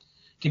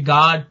کہ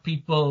God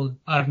people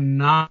are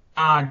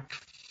not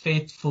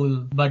faithful,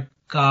 but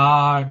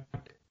God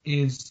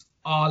is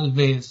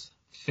always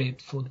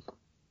faithful.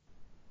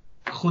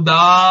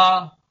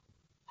 خدا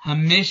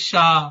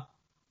ہمیشہ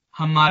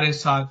ہمارے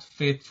ساتھ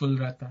فیتھفل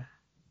رہتا ہے.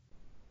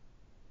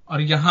 اور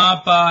یہاں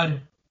پر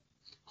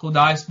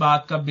خدا اس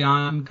بات کا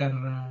بیان کر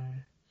رہا ہے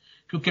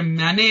کیونکہ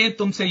میں نے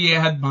تم سے یہ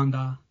عہد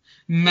باندھا،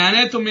 میں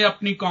نے تمہیں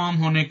اپنی قوم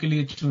ہونے کے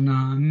لیے چنا،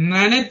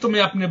 میں نے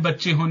تمہیں اپنے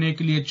بچے ہونے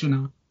کے لیے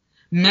چنا،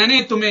 میں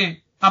نے تمہیں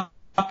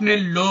اپنے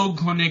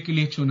لوگ ہونے کے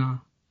لیے چنا،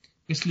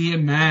 اس لیے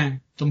میں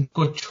تم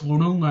کو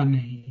چھوڑوں گا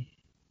نہیں.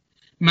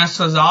 میں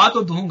سزا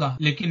تو دوں گا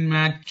لیکن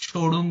میں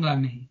چھوڑوں گا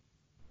نہیں.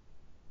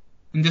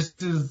 دس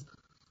از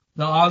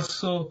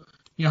آلسو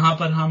یہاں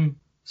پر ہم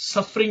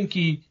سفرنگ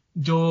کی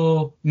جو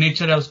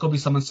نیچر ہے اس کو بھی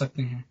سمجھ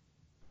سکتے ہیں.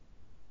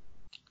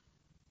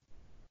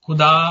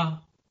 خدا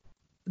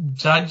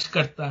جج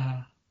کرتا ہے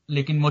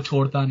لیکن وہ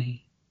چھوڑتا نہیں.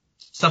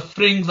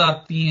 سفرنگز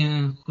آتی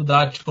ہیں، خدا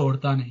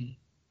چھوڑتا نہیں.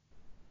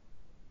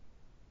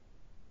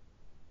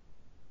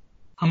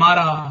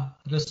 ہمارا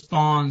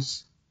رسپانس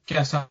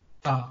کیسا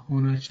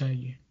ہونا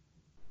چاہیے؟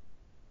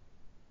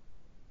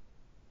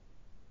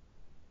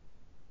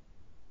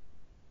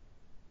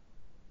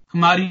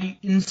 ہماری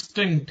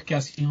انسٹنکٹ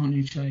کیسی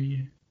ہونی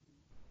چاہیے؟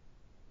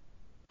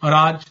 اور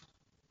آج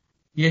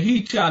یہی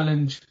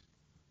چیلنج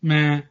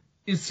میں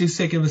اس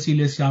حصے کے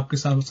وسیلے سے آپ کے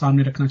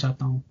سامنے رکھنا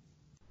چاہتا ہوں.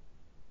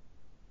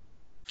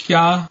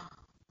 کیا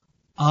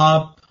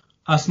آپ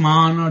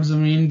آسمان اور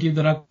زمین کی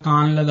طرح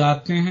کان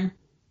لگاتے ہیں؟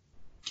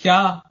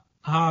 کیا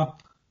آپ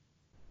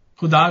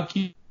خدا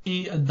کی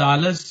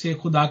عدالت سے،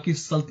 خدا کی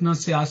سلطنت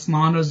سے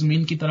آسمان اور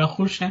زمین کی طرح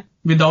خوش ہیں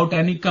وداؤٹ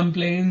اینی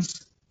کمپلینس؟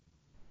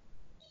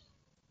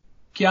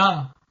 کیا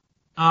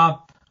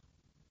آپ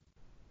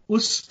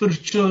اس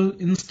اسپرچل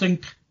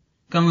انسٹنکٹ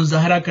کا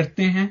مظاہرہ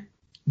کرتے ہیں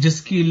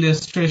جس کی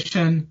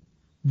السٹریشن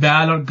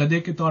بیل اور گدھے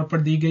کے طور پر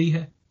دی گئی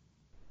ہے؟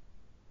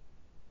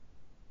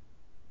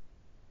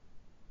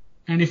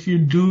 And if you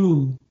do,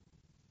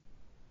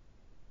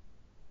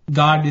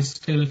 God is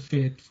still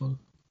faithful.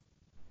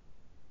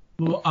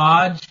 وہ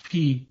آج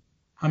بھی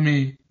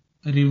ہمیں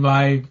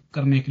ریوائیو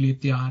کرنے کے لیے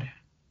تیار ہے.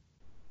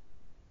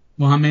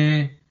 وہ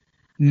ہمیں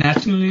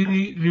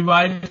نیشنلی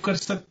ریوائیو کر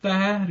سکتا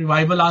ہے،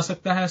 ریوائیول آ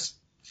سکتا ہے.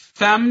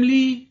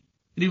 فیملی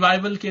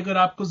ریوائیول کی اگر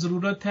آپ کو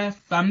ضرورت ہے،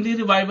 فیملی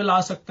ریوائیول آ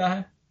سکتا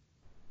ہے.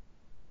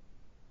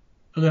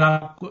 اگر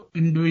آپ کو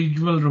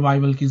انڈیویجول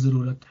ریوائیول کی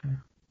ضرورت ہے،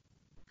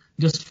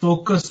 جسٹ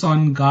فوکس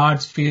آن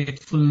گاڈز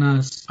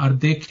فیتھفلنس اور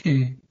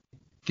دیکھیں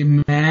کہ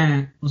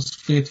میں اس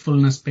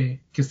فیتھفلنس پہ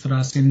کس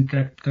طرح سے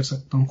انٹریکٹ کر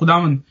سکتا ہوں.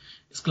 خداوند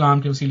اس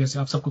کلام کے وسیلے سے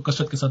آپ سب کو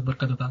کثرت کے ساتھ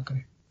برکت عطا کرے.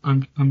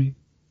 آمین.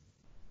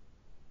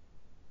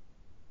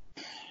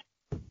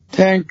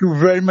 Thank you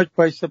very much,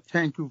 Bhai Sahib.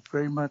 Thank you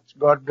very much.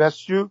 God bless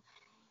you.